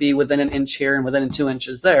got to be within an inch here and within 2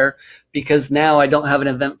 inches there, because now I don't have an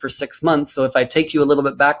event for 6 months. So if I take you a little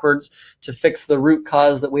bit backwards to fix the root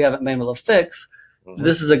cause that we haven't been able to fix,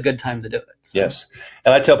 this is a good time to do it. So. Yes.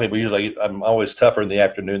 And I tell people usually I'm always tougher in the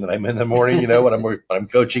afternoon than I'm in the morning, when I'm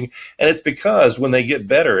coaching. And it's because when they get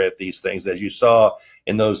better at these things, as you saw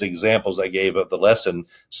in those examples I gave of the lesson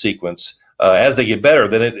sequence, as they get better,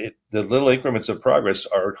 then the little increments of progress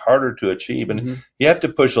are harder to achieve, and you have to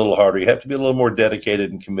push a little harder. You have to be a little more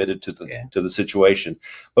dedicated and committed to the situation.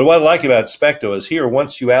 But what I like about Specto is here,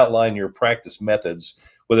 once you outline your practice methods,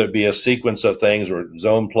 whether it be a sequence of things or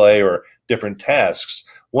zone play or different tasks,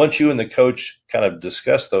 once you and the coach kind of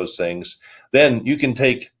discuss those things, then you can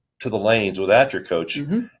take to the lanes without your coach,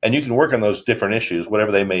 and you can work on those different issues,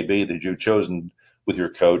 whatever they may be that you've chosen with your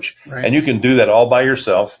coach, and you can do that all by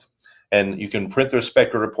yourself. And you can print their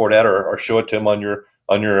Specto report out or show it to them on your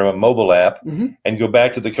mobile app, and go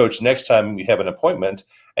back to the coach next time you have an appointment,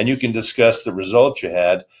 and you can discuss the results you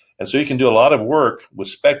had. And so you can do a lot of work with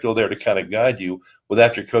Specto there to kind of guide you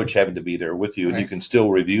without your coach having to be there with you, and you can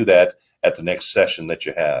still review that at the next session that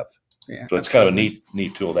you have. Yeah, so it's kind of a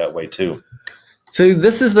neat tool that way too. So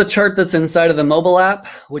this is the chart that's inside of the mobile app,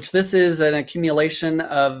 which this is an accumulation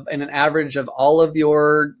of and an average of all of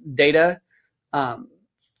your data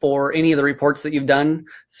for any of the reports that you've done.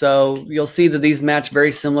 So you'll see that these match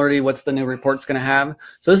very similarly what's the new report's going to have.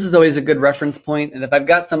 So this is always a good reference point. And if I've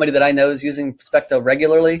got somebody that I know is using Specto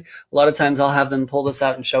regularly, a lot of times I'll have them pull this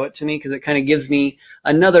out and show it to me, because it kind of gives me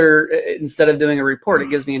another, instead of doing a report, it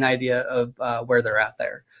gives me an idea of where they're at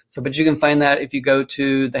there. So, but you can find that if you go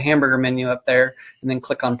to the hamburger menu up there and then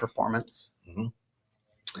click on performance.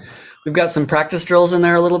 We've got some practice drills in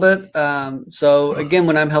there a little bit. So again,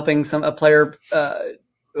 when I'm helping a player,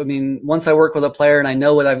 once I work with a player and I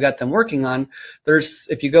know what I've got them working on,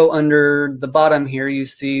 if you go under the bottom here, you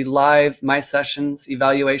see live, my sessions,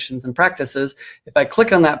 evaluations, and practices. If I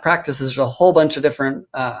click on that practices, there's a whole bunch of different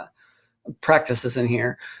practices in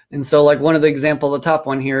here. And so like one of the example, the top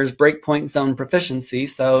one here is breakpoint zone proficiency.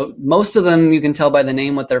 So most of them you can tell by the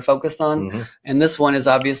name what they're focused on. And this one is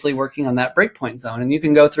obviously working on that breakpoint zone. And you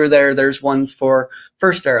can go through there. There's ones for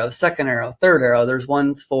first arrow, second arrow, third arrow. There's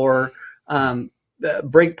ones for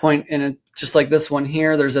breakpoint, and just like this one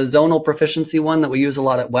here, there's a zonal proficiency one that we use a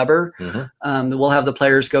lot at Weber. We'll have the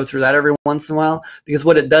players go through that every once in a while, because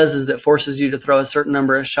what it does is it forces you to throw a certain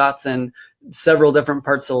number of shots in several different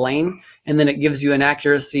parts of the lane, and then it gives you an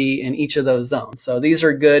accuracy in each of those zones. So these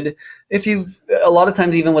are good if a lot of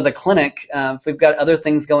times even with a clinic, if we've got other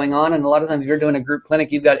things going on, and a lot of times if you're doing a group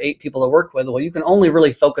clinic, you've got 8 people to work with, well, you can only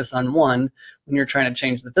really focus on one when you're trying to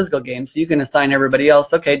change the physical game. So you can assign everybody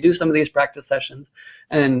else, okay, do some of these practice sessions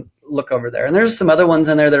and look over there. And there's some other ones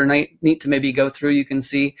in there that are neat to maybe go through. You can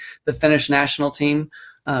see the Finnish national team.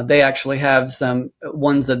 They actually have some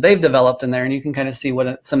ones that they've developed in there, and you can kind of see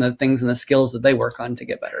what some of the things and the skills that they work on to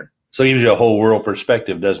get better. So it gives you a whole world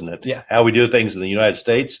perspective, doesn't it? Yeah. How we do things in the United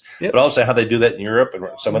States, but also how they do that in Europe and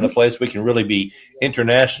some other places. We can really be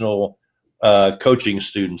international coaching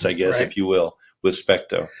students, I guess, if you will, with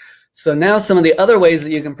Specto. So now some of the other ways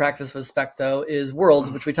that you can practice with Specto is Worlds,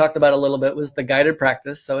 which we talked about a little bit, was the guided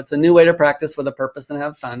practice. So it's a new way to practice with a purpose and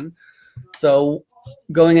have fun. So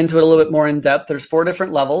going into it a little bit more in depth, there's 4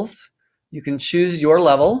 different levels. You can choose your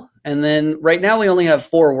level, and then right now we only have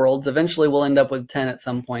 4 worlds. Eventually we'll end up with 10 at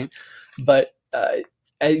some point, but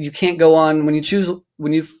you can't go on you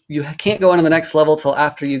can't go on to the next level till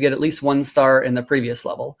after you get at least 1 star in the previous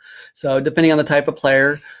level. So depending on the type of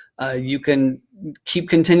player, you can keep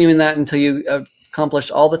continuing that until you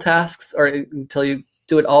accomplish all the tasks, or until you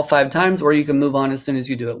do it all 5 times, or you can move on as soon as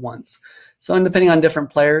you do it once. So, and depending on different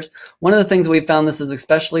players, one of the things we found this is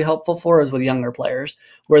especially helpful for is with younger players,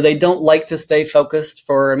 where they don't like to stay focused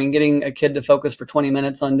for, getting a kid to focus for 20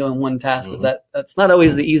 minutes on doing one task, is that's not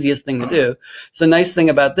always the easiest thing to do. So, nice thing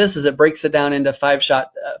about this is it breaks it down into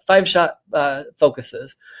 5-shot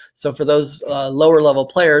focuses. So for those lower level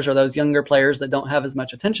players, or those younger players that don't have as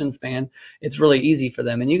much attention span, it's really easy for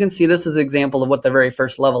them. And you can see this is an example of what the very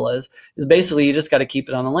first level is basically you just got to keep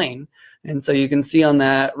it on the lane. And so you can see on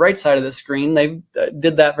that right side of the screen, they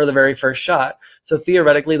did that for the very first shot. So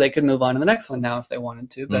theoretically, they could move on to the next one now if they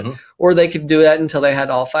wanted to, but or they could do that until they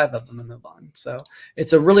had all 5 of them and move on. So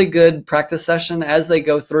it's a really good practice session. As they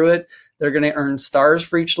go through it, they're going to earn stars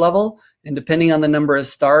for each level. And depending on the number of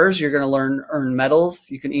stars, you're going to earn medals.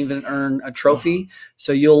 You can even earn a trophy.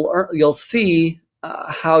 So you'll see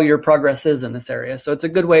how your progress is in this area. So it's a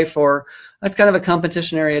good way that's kind of a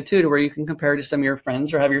competition area too, to where you can compare to some of your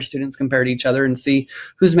friends or have your students compare to each other and see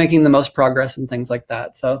who's making the most progress and things like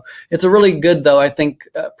that. So it's a really good, though, I think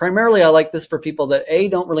primarily I like this for people that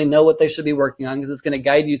don't really know what they should be working on, because it's going to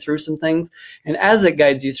guide you through some things. And as it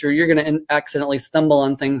guides you through, you're going to accidentally stumble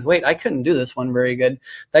on things. Wait, I couldn't do this one very good.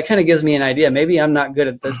 That kind of gives me an idea. Maybe I'm not good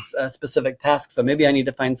at this specific task, so maybe I need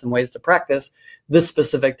to find some ways to practice this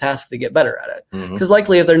specific task to get better at it. Because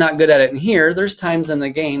likely if they're not good at it in here, there's times in the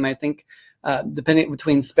game, I think, depending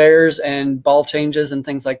between spares and ball changes and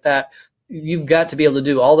things like that, you've got to be able to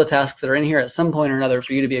do all the tasks that are in here at some point or another.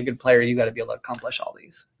 For you to be a good player, you've got to be able to accomplish all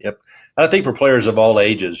these. Yep. And I think for players of all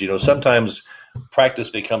ages, sometimes practice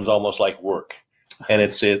becomes almost like work, and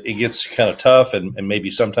it gets kind of tough and maybe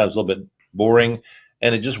sometimes a little bit boring,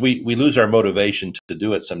 and we lose our motivation to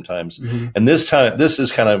do it sometimes. And this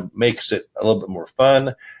is kind of makes it a little bit more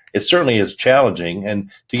fun. It certainly is challenging,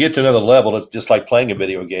 and to get to another level, it's just like playing a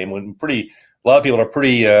video game. When a lot of people are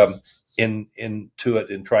pretty into it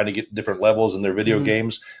and trying to get different levels in their video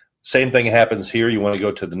games. Same thing happens here. You want to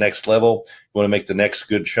go to the next level. You want to make the next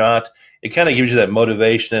good shot. It kind of gives you that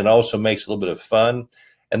motivation, and also makes a little bit of fun,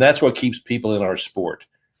 and that's what keeps people in our sport,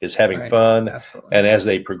 is having fun. Absolutely. And as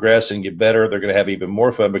they progress and get better, they're going to have even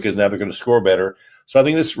more fun, because now they're going to score better. So I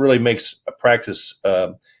think this really makes a practice.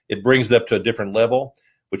 It brings it up to a different level,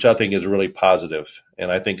 which I think is really positive. And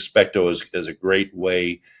I think Specto is a great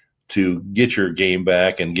way to get your game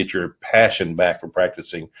back and get your passion back for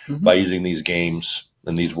practicing by using these games.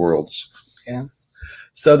 in these worlds. Yeah.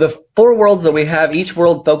 So the 4 worlds that we have, each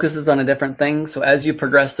world focuses on a different thing. So as you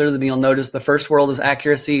progress through them, you'll notice the first world is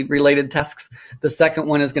accuracy related tasks. The second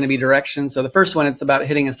one is going to be direction. So the first one, it's about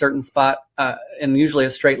hitting a certain spot in usually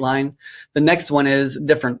a straight line. The next one is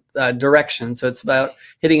different direction. So it's about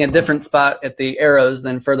hitting a different spot at the arrows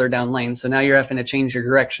than further down lane. So now you're having to change your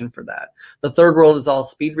direction for that. The third world is all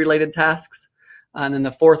speed related tasks. And then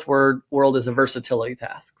the fourth world is a versatility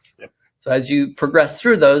tasks. Yep. So as you progress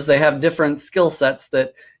through those, they have different skill sets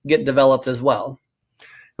that get developed as well.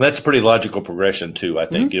 And that's a pretty logical progression too, I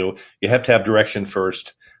think. Mm-hmm. You have to have direction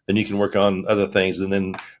first, then you can work on other things, and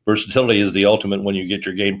then versatility is the ultimate. When you get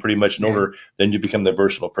your game pretty much in order, then you become the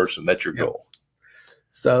versatile person. That's your goal.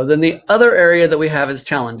 So then the other area that we have is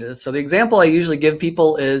challenges. So the example I usually give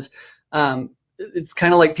people is it's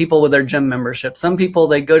kind of like people with their gym membership. Some people,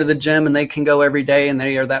 they go to the gym and they can go every day, and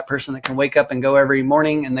they are that person that can wake up and go every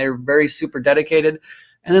morning, and they're very super dedicated.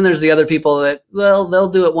 And then there's the other people that, well, they'll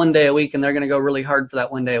do it one day a week, and they're going to go really hard for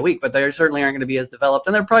that one day a week, but they certainly aren't going to be as developed,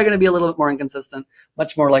 and they're probably going to be a little bit more inconsistent,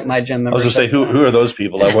 much more like my gym membership. I was going to say, who are those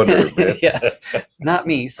people? I wonder. Yeah, not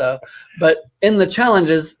me. So, but in the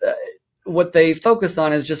challenges, what they focus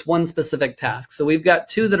on is just one specific task. So we've got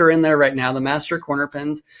 2 that are in there right now, the master corner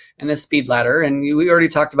pins and the speed ladder. And we already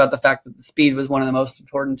talked about the fact that the speed was one of the most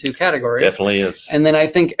important 2 categories. Definitely is. And then I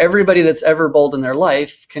think everybody that's ever bowled in their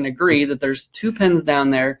life can agree that there's 2 pins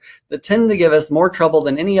down there that tend to give us more trouble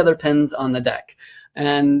than any other pins on the deck.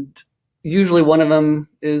 And usually one of them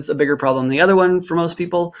is a bigger problem than the other one for most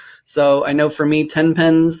people. So I know for me, 10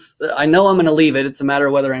 pins, I know I'm going to leave it. It's a matter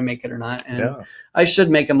of whether I make it or not. And I should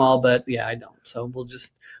make them all, but yeah, I don't. So we'll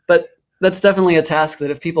just, but that's definitely a task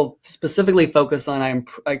that if people specifically focus on,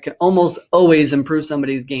 I can almost always improve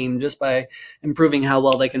somebody's game just by improving how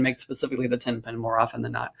well they can make specifically the 10 pin more often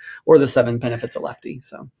than not, or the 7 pin if it's a lefty.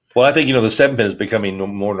 So. Well, I think, the 7 pin is becoming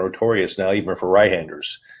more notorious now, even for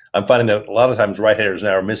right-handers. I'm finding that a lot of times right-handers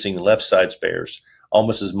now are missing left side spares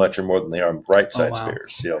almost as much or more than they are right side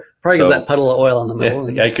spares. Probably because that puddle of oil in the middle.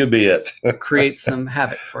 Yeah, it could be it. Creates some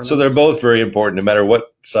havoc for them. So they're both very important, no matter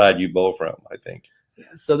what side you bowl from, I think. Yeah,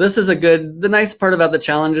 so this is the nice part about the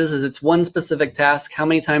challenges is it's one specific task. How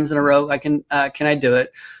many times in a row can I do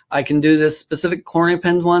it? I can do this specific corner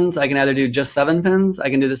pins ones. I can either do just 7 pins. I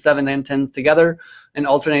can do the 7 and 10 together and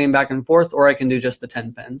alternating back and forth, or I can do just the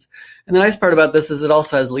 10 pins. And the nice part about this is it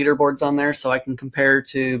also has leaderboards on there, so I can compare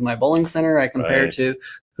to my bowling center. I compare to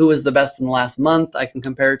who was the best in the last month. I can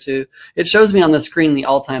compare to, it shows me on the screen the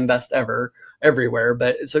all-time best ever everywhere,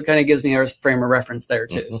 but so it kind of gives me a frame of reference there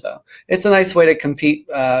too. Mm-hmm. So it's a nice way to compete.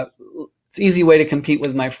 It's an easy way to compete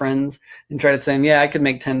with my friends and try to say, yeah, I could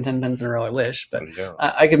make 10 pins in a row. I wish, but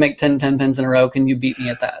I could make 10 pins in a row. Can you beat me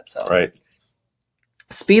at that? So right.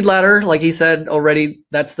 Speed ladder, like he said already,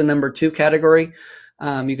 that's the number 2 category.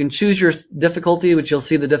 You can choose your difficulty, which you'll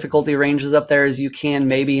see the difficulty ranges up there as you can,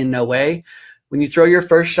 maybe, in no way. When you throw your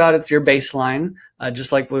first shot, it's your baseline,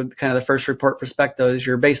 just like with kind of the first report for Specto is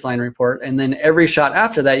your baseline report. And then every shot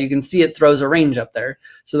after that, you can see it throws a range up there.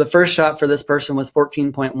 So the first shot for this person was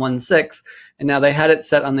 14.16, and now they had it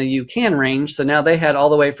set on the you can range. So now they had all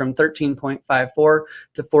the way from 13.54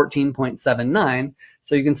 to 14.79.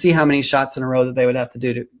 So you can see how many shots in a row that they would have to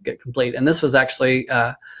do to get complete. And this was actually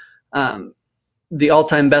the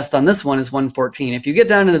all-time best on this one is 114. If you get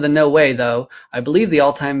down into the no way, though, I believe the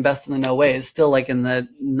all-time best in the no way is still like in the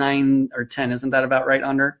 9 or 10. Isn't that about right,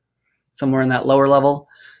 Under? Somewhere in that lower level.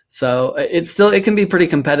 So it can be pretty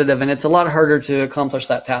competitive, and it's a lot harder to accomplish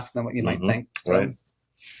that task than what you might think. So, right.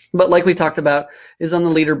 But like we talked about, is on the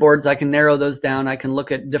leaderboards. I can narrow those down. I can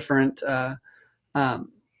look at different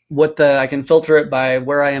I can filter it by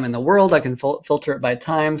where I am in the world. I can filter it by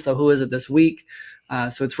time. So who is it this week?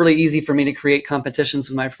 So it's really easy for me to create competitions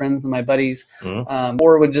with my friends and my buddies,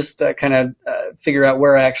 or would just kind of figure out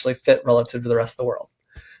where I actually fit relative to the rest of the world.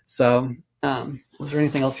 So was there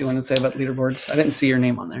anything else you wanted to say about leaderboards? I didn't see your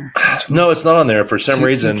name on there. No, it's not on there for some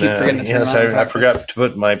reason. Yes, I forgot to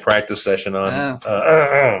put my practice session on.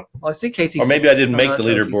 Well, I see KT. Or maybe I didn't make the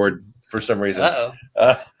leaderboard for some reason.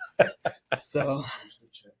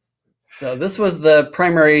 So this was the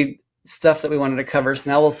primary stuff that we wanted to cover.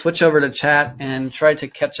 So now we'll switch over to chat and try to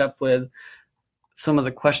catch up with some of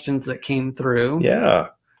the questions that came through. Yeah.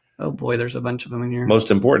 Oh boy, there's a bunch of them in here.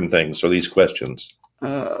 Most important things are these questions.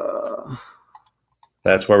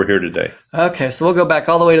 That's why we're here today. Okay, so we'll go back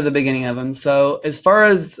all the way to the beginning of them. So as far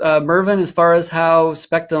as Mervin, as far as how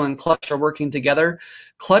Specto and Clutch are working together,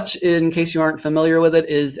 Clutch, in case you aren't familiar with it,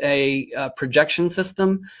 is a projection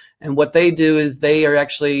system. And what they do is they are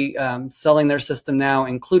actually selling their system now,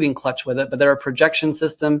 including Clutch with it, but they're a projection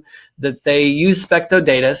system that they use Specto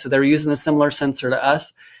data, so they're using a similar sensor to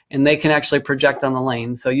us, and they can actually project on the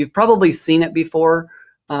lane. So you've probably seen it before.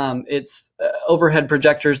 It's overhead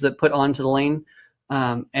projectors that put onto the lane.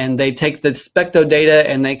 And they take the Specto data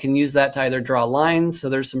and they can use that to either draw lines. So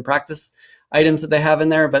there's some practice items that they have in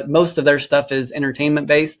there, but most of their stuff is entertainment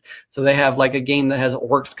based. So they have like a game that has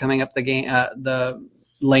orcs coming up the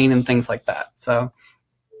lane and things like that. So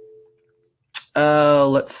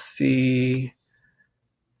let's see.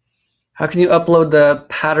 How can you upload the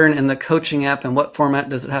pattern in the coaching app, and what format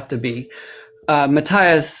does it have to be?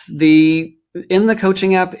 Matthias, in the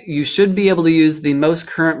coaching app, you should be able to use the most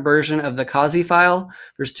current version of the COSI file.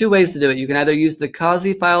 There's two ways to do it. You can either use the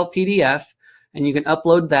COSI file PDF, and you can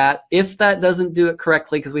upload that. If that doesn't do it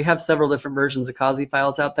correctly, because we have several different versions of COSI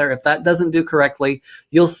files out there, if that doesn't do correctly,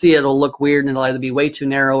 you'll see it'll look weird, and it'll either be way too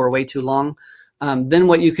narrow or way too long. Then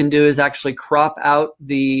what you can do is actually crop out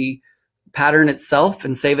the pattern itself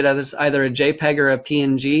and save it as either a JPEG or a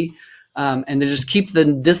PNG. And to just keep the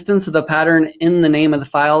distance of the pattern in the name of the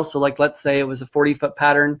file. So like, let's say it was a 40-foot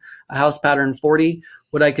pattern, a house pattern 40.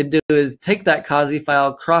 What I could do is take that COSI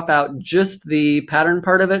file, crop out just the pattern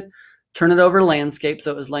part of it, turn it over to landscape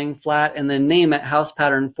so it was laying flat, and then name it house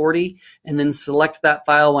pattern 40, and then select that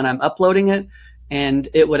file when I'm uploading it, and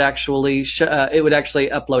it would actually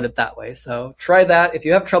upload it that way. So try that. If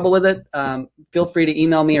you have trouble with it, feel free to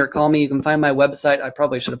email me or call me. You can find my website. I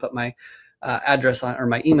probably should have put my address on, or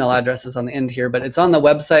my email address is on the end here, but it's on the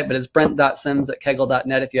website, but it's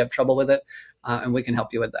brent.sims@kegel.net if you have trouble with it, and we can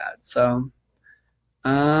help you with that. So,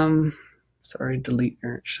 sorry, delete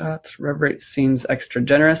errant shots. RevRate seems extra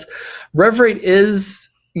generous. RevRate is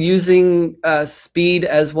using speed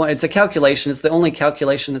as one. It's a calculation. It's the only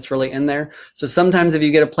calculation that's really in there. So sometimes if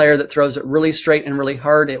you get a player that throws it really straight and really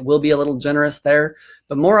hard, it will be a little generous there.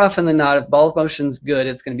 But more often than not, if ball motion's good,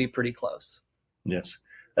 it's going to be pretty close. Yes.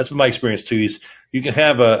 That's been my experience too. You can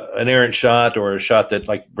have an errant shot, or a shot that,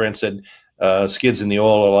 like Brent said, skids in the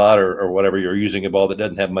oil a lot, or whatever. You're using a ball that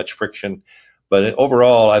doesn't have much friction. But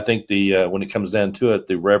overall, I think when it comes down to it,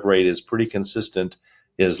 the rev rate is pretty consistent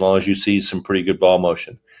as long as you see some pretty good ball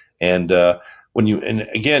motion. And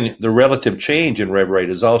again, the relative change in rev rate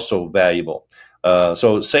is also valuable.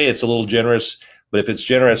 So say it's a little generous, but if it's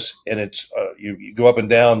generous and it's you go up and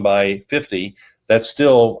down by 50, that's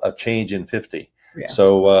still a change in 50. Yeah.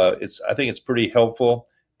 So I think it's pretty helpful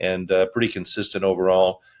and pretty consistent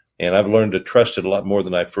overall, and I've learned to trust it a lot more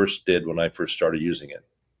than I first did when I first started using it.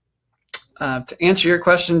 To answer your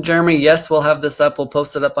question, Jeremy, yes, we'll have this up. We'll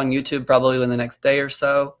post it up on YouTube probably within the next day or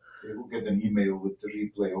so. We'll get an email with the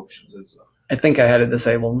replay options as well. I think I had it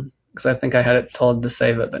disabled because I think I had it told to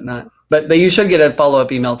save it, but not. But you should get a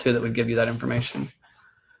follow-up email too that would give you that information.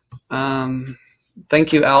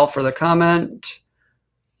 Thank you, Al, for the comment.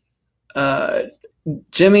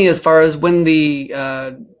 Jimmy, as far as when the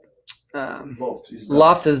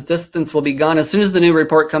loft is distance will be gone, as soon as the new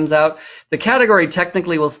report comes out, the category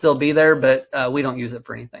technically will still be there, but we don't use it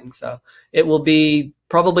for anything. So it will be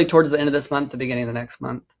probably towards the end of this month, the beginning of the next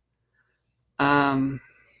month. To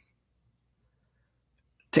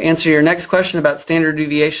answer your next question about standard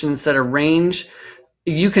deviation instead of range,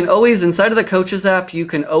 you can always, inside of the Coaches app, you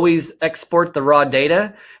can always export the raw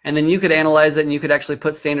data, and then you could analyze it, and you could actually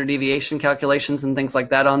put standard deviation calculations and things like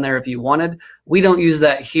that on there if you wanted. We don't use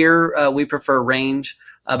that here. We prefer range.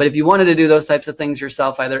 But if you wanted to do those types of things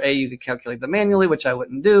yourself, either you could calculate them manually, which I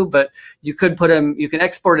wouldn't do, but you could put them, you can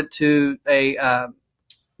export it to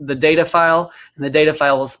the data file, and the data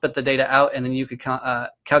file will spit the data out, and then you could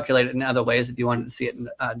calculate it in other ways if you wanted to see it in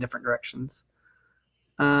different directions.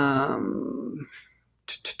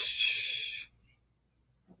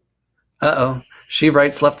 Uh-oh. She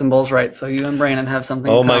writes left and Bull's right, so you and Brandon have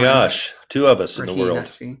something Oh my gosh, two of us in the world.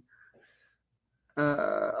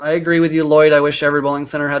 I agree with you, Lloyd. I wish every bowling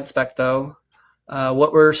center had Specto.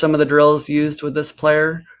 What were some of the drills used with this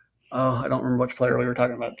player? Oh, I don't remember which player we were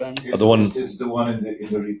talking about then. It's the one in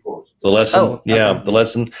the report. The lesson? Oh, yeah, okay. The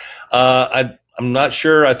lesson. I'm not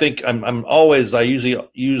sure. I think I usually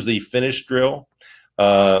use the finish drill,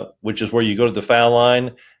 which is where you go to the foul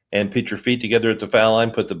line and put your feet together at the foul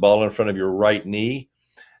line, put the ball in front of your right knee,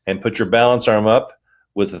 and put your balance arm up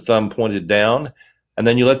with the thumb pointed down, and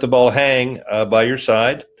then you let the ball hang by your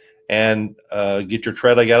side, and get your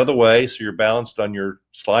tread leg out of the way so you're balanced on your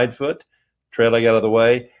slide foot, tread leg out of the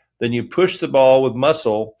way. Then you push the ball with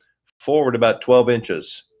muscle forward about 12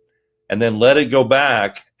 inches, and then let it go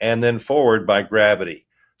back and then forward by gravity.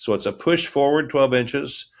 So it's a push forward 12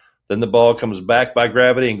 inches, then the ball comes back by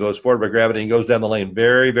gravity and goes forward by gravity and goes down the lane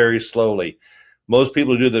very, very slowly. Most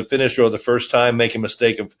people who do the finish row the first time make a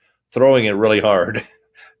mistake of throwing it really hard,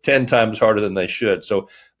 10 times harder than they should. So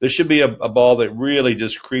this should be a ball that really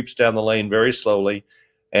just creeps down the lane very slowly,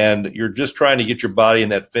 and you're just trying to get your body in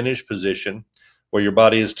that finish position where your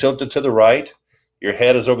body is tilted to the right, your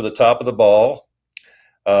head is over the top of the ball,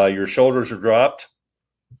 your shoulders are dropped,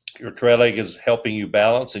 your trail leg is helping you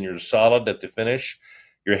balance, and you're solid at the finish.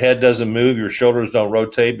 Your head doesn't move, your shoulders don't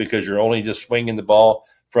rotate because you're only just swinging the ball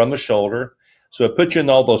from the shoulder. So it puts you in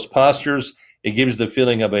all those postures. It gives you the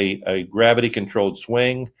feeling of a gravity-controlled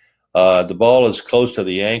swing. The ball is close to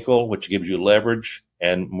the ankle, which gives you leverage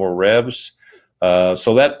and more revs.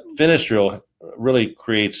 So that finish drill really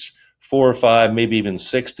creates 4 or 5, maybe even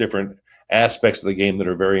 6 different aspects of the game that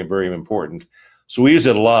are very, very important. So we use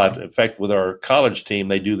it a lot. In fact, with our college team,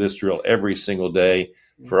 they do this drill every single day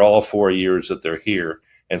for all 4 years that they're here,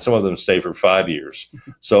 and some of them stay for 5 years.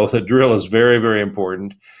 So the drill is very, very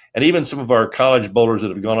important. And even some of our college bowlers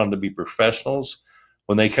that have gone on to be professionals,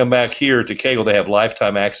 when they come back here to Kegel, they have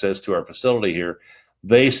lifetime access to our facility here.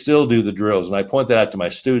 They still do the drills, and I point that out to my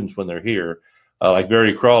students when they're here. Like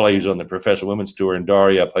Verity Crawley, who's on the Professional Women's Tour, and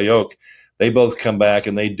Daria Payok, they both come back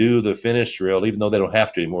and they do the finish drill, even though they don't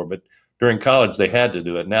have to anymore. But during college, they had to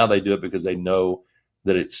do it. Now they do it because they know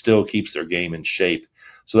that it still keeps their game in shape.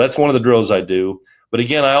 So that's one of the drills I do. But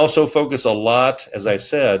again, I also focus a lot, as I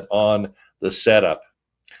said, on the setup.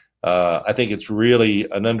 I think it's really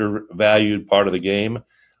an undervalued part of the game.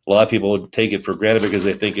 A lot of people take it for granted because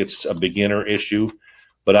they think it's a beginner issue.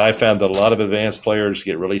 But I found that a lot of advanced players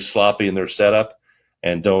get really sloppy in their setup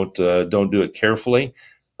and don't do it carefully.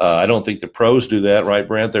 I don't think the pros do that, right,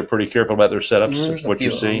 Brent? They're pretty careful about their setups, what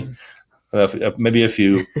you see. Maybe a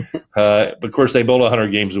few. But of course, they bowl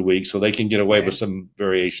 100 games a week, so they can get away with some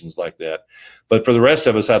variations like that. But for the rest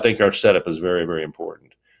of us, I think our setup is very, very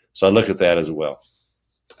important. So I look at that as well.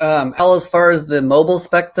 As far as the mobile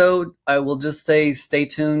Specto, I will just say stay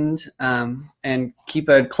tuned and keep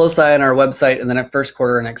a close eye on our website in the first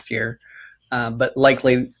quarter of next year. But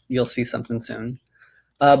likely you'll see something soon.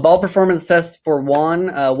 Ball performance test for Juan,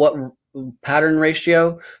 what pattern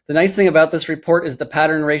ratio? The nice thing about this report is the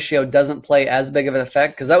pattern ratio doesn't play as big of an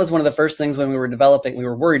effect, because that was one of the first things when we were developing we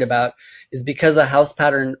were worried about, is because a house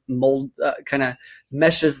pattern mold kind of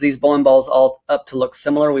meshes these bowling balls all up to look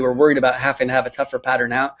similar. We were worried about having to have a tougher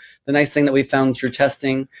pattern out. The nice thing that we found through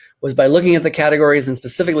testing was by looking at the categories and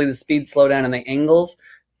specifically the speed, slowdown, and the angles,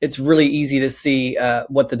 it's really easy to see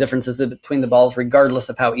what the difference is between the balls, regardless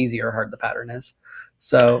of how easy or hard the pattern is.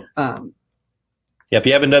 So yeah, if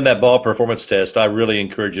you haven't done that ball performance test, I really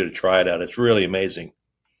encourage you to try it out. It's really amazing.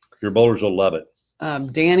 Your bowlers will love it.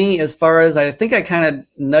 Danny, as far as I think I kind of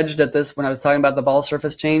nudged at this when I was talking about the ball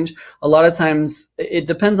surface change, a lot of times it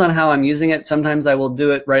depends on how I'm using it. Sometimes I will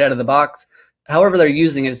do it right out of the box. However they're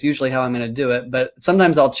using it is usually how I'm going to do it. But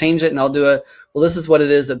sometimes I'll change it and I'll do well, this is what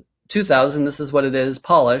it is at 2000, this is what it is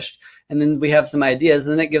polished, and then we have some ideas,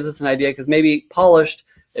 and then it gives us an idea, because maybe polished,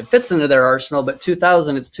 it fits into their arsenal, but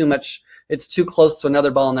 2000, it's too much, it's too close to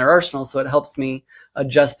another ball in their arsenal, so it helps me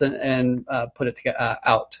adjust and put it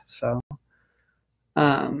out. So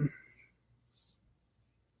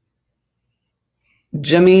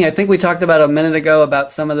Jimmy, I think we talked about a minute ago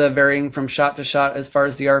about some of the varying from shot to shot as far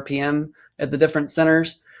as the RPM at the different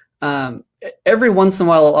centers. Every once in a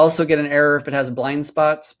while I'll also get an error if it has blind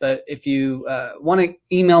spots, but if you want to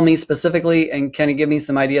email me specifically and kind of give me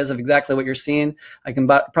some ideas of exactly what you're seeing, I can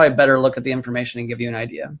probably better look at the information and give you an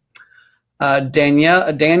idea.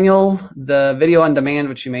 Daniel, the video on demand,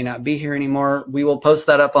 which you may not be here anymore, we will post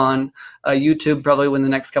that up on YouTube probably within the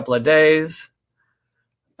next couple of days.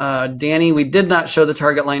 Danny, we did not show the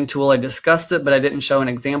target line tool. I discussed it, but I didn't show an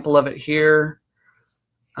example of it here.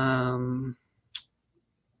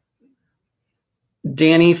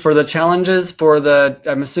 Danny, for the challenges,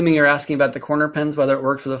 I'm assuming you're asking about the corner pins, whether it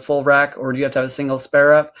works with a full rack or do you have to have a single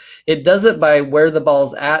spare up. It does it by where the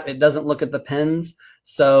ball's at. It doesn't look at the pins.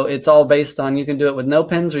 So it's all based on, you can do it with no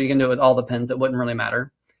pins or you can do it with all the pins. It wouldn't really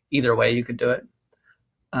matter. Either way, you could do it.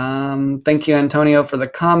 Thank you, Antonio, for the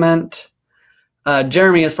comment.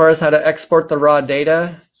 Jeremy, as far as how to export the raw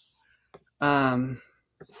data, oh,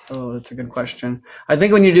 that's a good question. I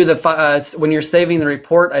think when you do when you're saving the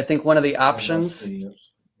report, I think one of the options.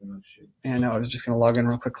 Yeah, no, I was just going to log in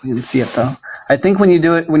real quickly and see it though. I think when you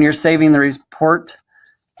do it, when you're saving the report,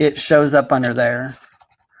 it shows up under there.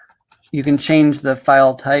 You can change the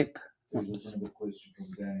file type. There's another question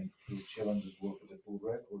from Danny. Do challenges work with a full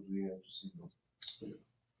rack or do we have to single?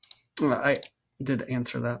 I did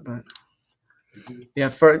answer that, but yeah,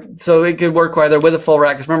 so it could work either with a full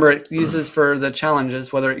rack. 'Cause remember, it uses for the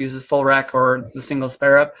challenges, whether it uses full rack or the single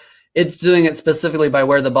spare up. It's doing it specifically by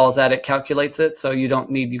where the ball's at. It calculates it, so you don't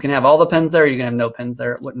need. You can have all the pins there. You can have no pins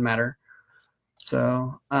there. It wouldn't matter.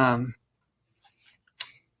 So,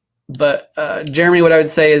 but Jeremy, what I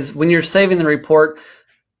would say is when you're saving the report,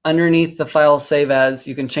 underneath the file save as,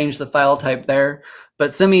 you can change the file type there.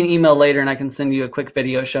 But send me an email later, and I can send you a quick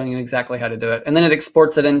video showing you exactly how to do it. And then it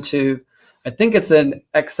exports it into, I think it's an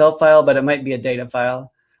Excel file, but it might be a data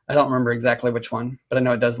file. I don't remember exactly which one, but I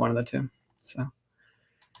know it does one of the two. So,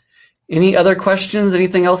 any other questions?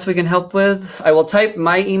 Anything else we can help with? I will type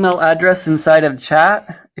my email address inside of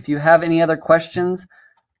chat. If you have any other questions,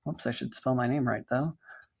 oops, I should spell my name right though.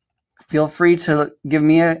 Feel free to give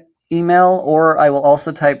me an email, or I will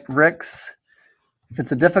also type Rick's. If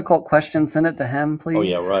it's a difficult question, send it to him, please. Oh,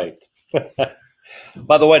 yeah, right.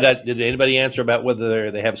 By the way, did anybody answer about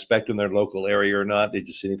whether they have Specto in their local area or not? Did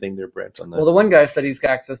you see anything there, Brent, on that? Well, the one guy said he's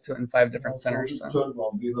got access to it in 5 different centers. So.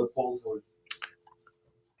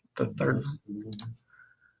 The third one.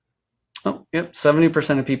 Oh, yep,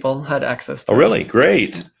 70% of people had access to it. Oh, really?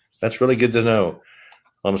 Great. That's really good to know.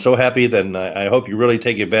 I'm so happy that I hope you really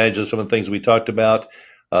take advantage of some of the things we talked about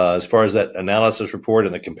as far as that analysis report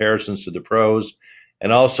and the comparisons to the pros,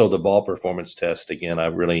 and also the ball performance test. Again, I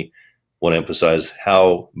really want to emphasize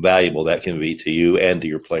how valuable that can be to you and to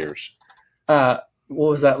your players. What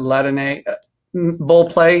was that, Latine? Bowl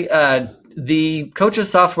play? The coaches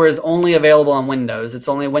software is only available on Windows. It's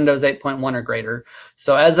only Windows 8.1 or greater.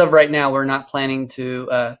 So as of right now, we're not planning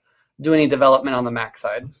to do any development on the Mac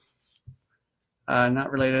side.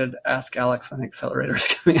 Not related. Ask Alex when Accelerator is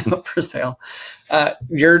coming out for sale.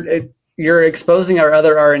 You're exposing our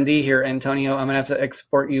other R&D here, Antonio. I'm gonna have to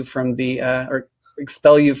export you from the or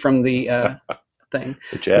expel you from the thing.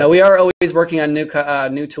 Now, we are always working on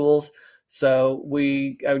new tools, so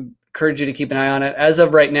I would encourage you to keep an eye on it. As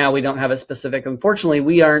of right now, we don't have a specific. Unfortunately,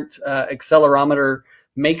 we aren't accelerometer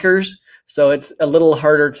makers, so it's a little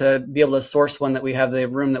harder to be able to source one that we have the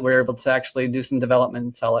room that we're able to actually do some development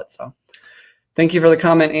and sell it. So thank you for the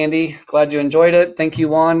comment, Andy. Glad you enjoyed it. Thank you,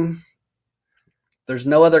 Juan. There's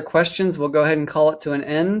no other questions. We'll go ahead and call it to an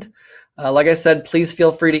end. Like I said, please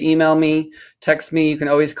feel free to email me, text me. You can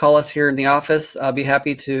always call us here in the office. I'll be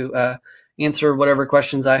happy to answer whatever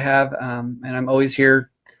questions I have, and I'm always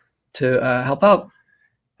here to help out.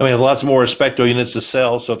 And we have lots more Specto units to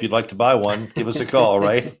sell, so if you'd like to buy one, give us a call,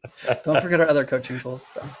 right? Don't forget our other coaching tools.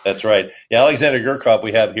 So. That's right. Yeah, Alexander Gurkov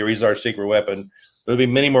we have here. He's our secret weapon. There'll be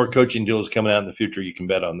many more coaching tools coming out in the future. You can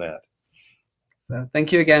bet on that. So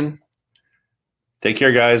thank you again. Take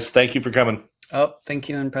care, guys. Thank you for coming. Oh, thank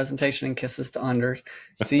you in presentation and kisses to Anders.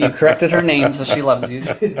 See, you corrected her name, so she loves you.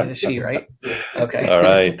 Is she, right? Okay. All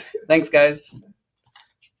right. Thanks, guys.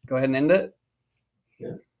 Go ahead and end it.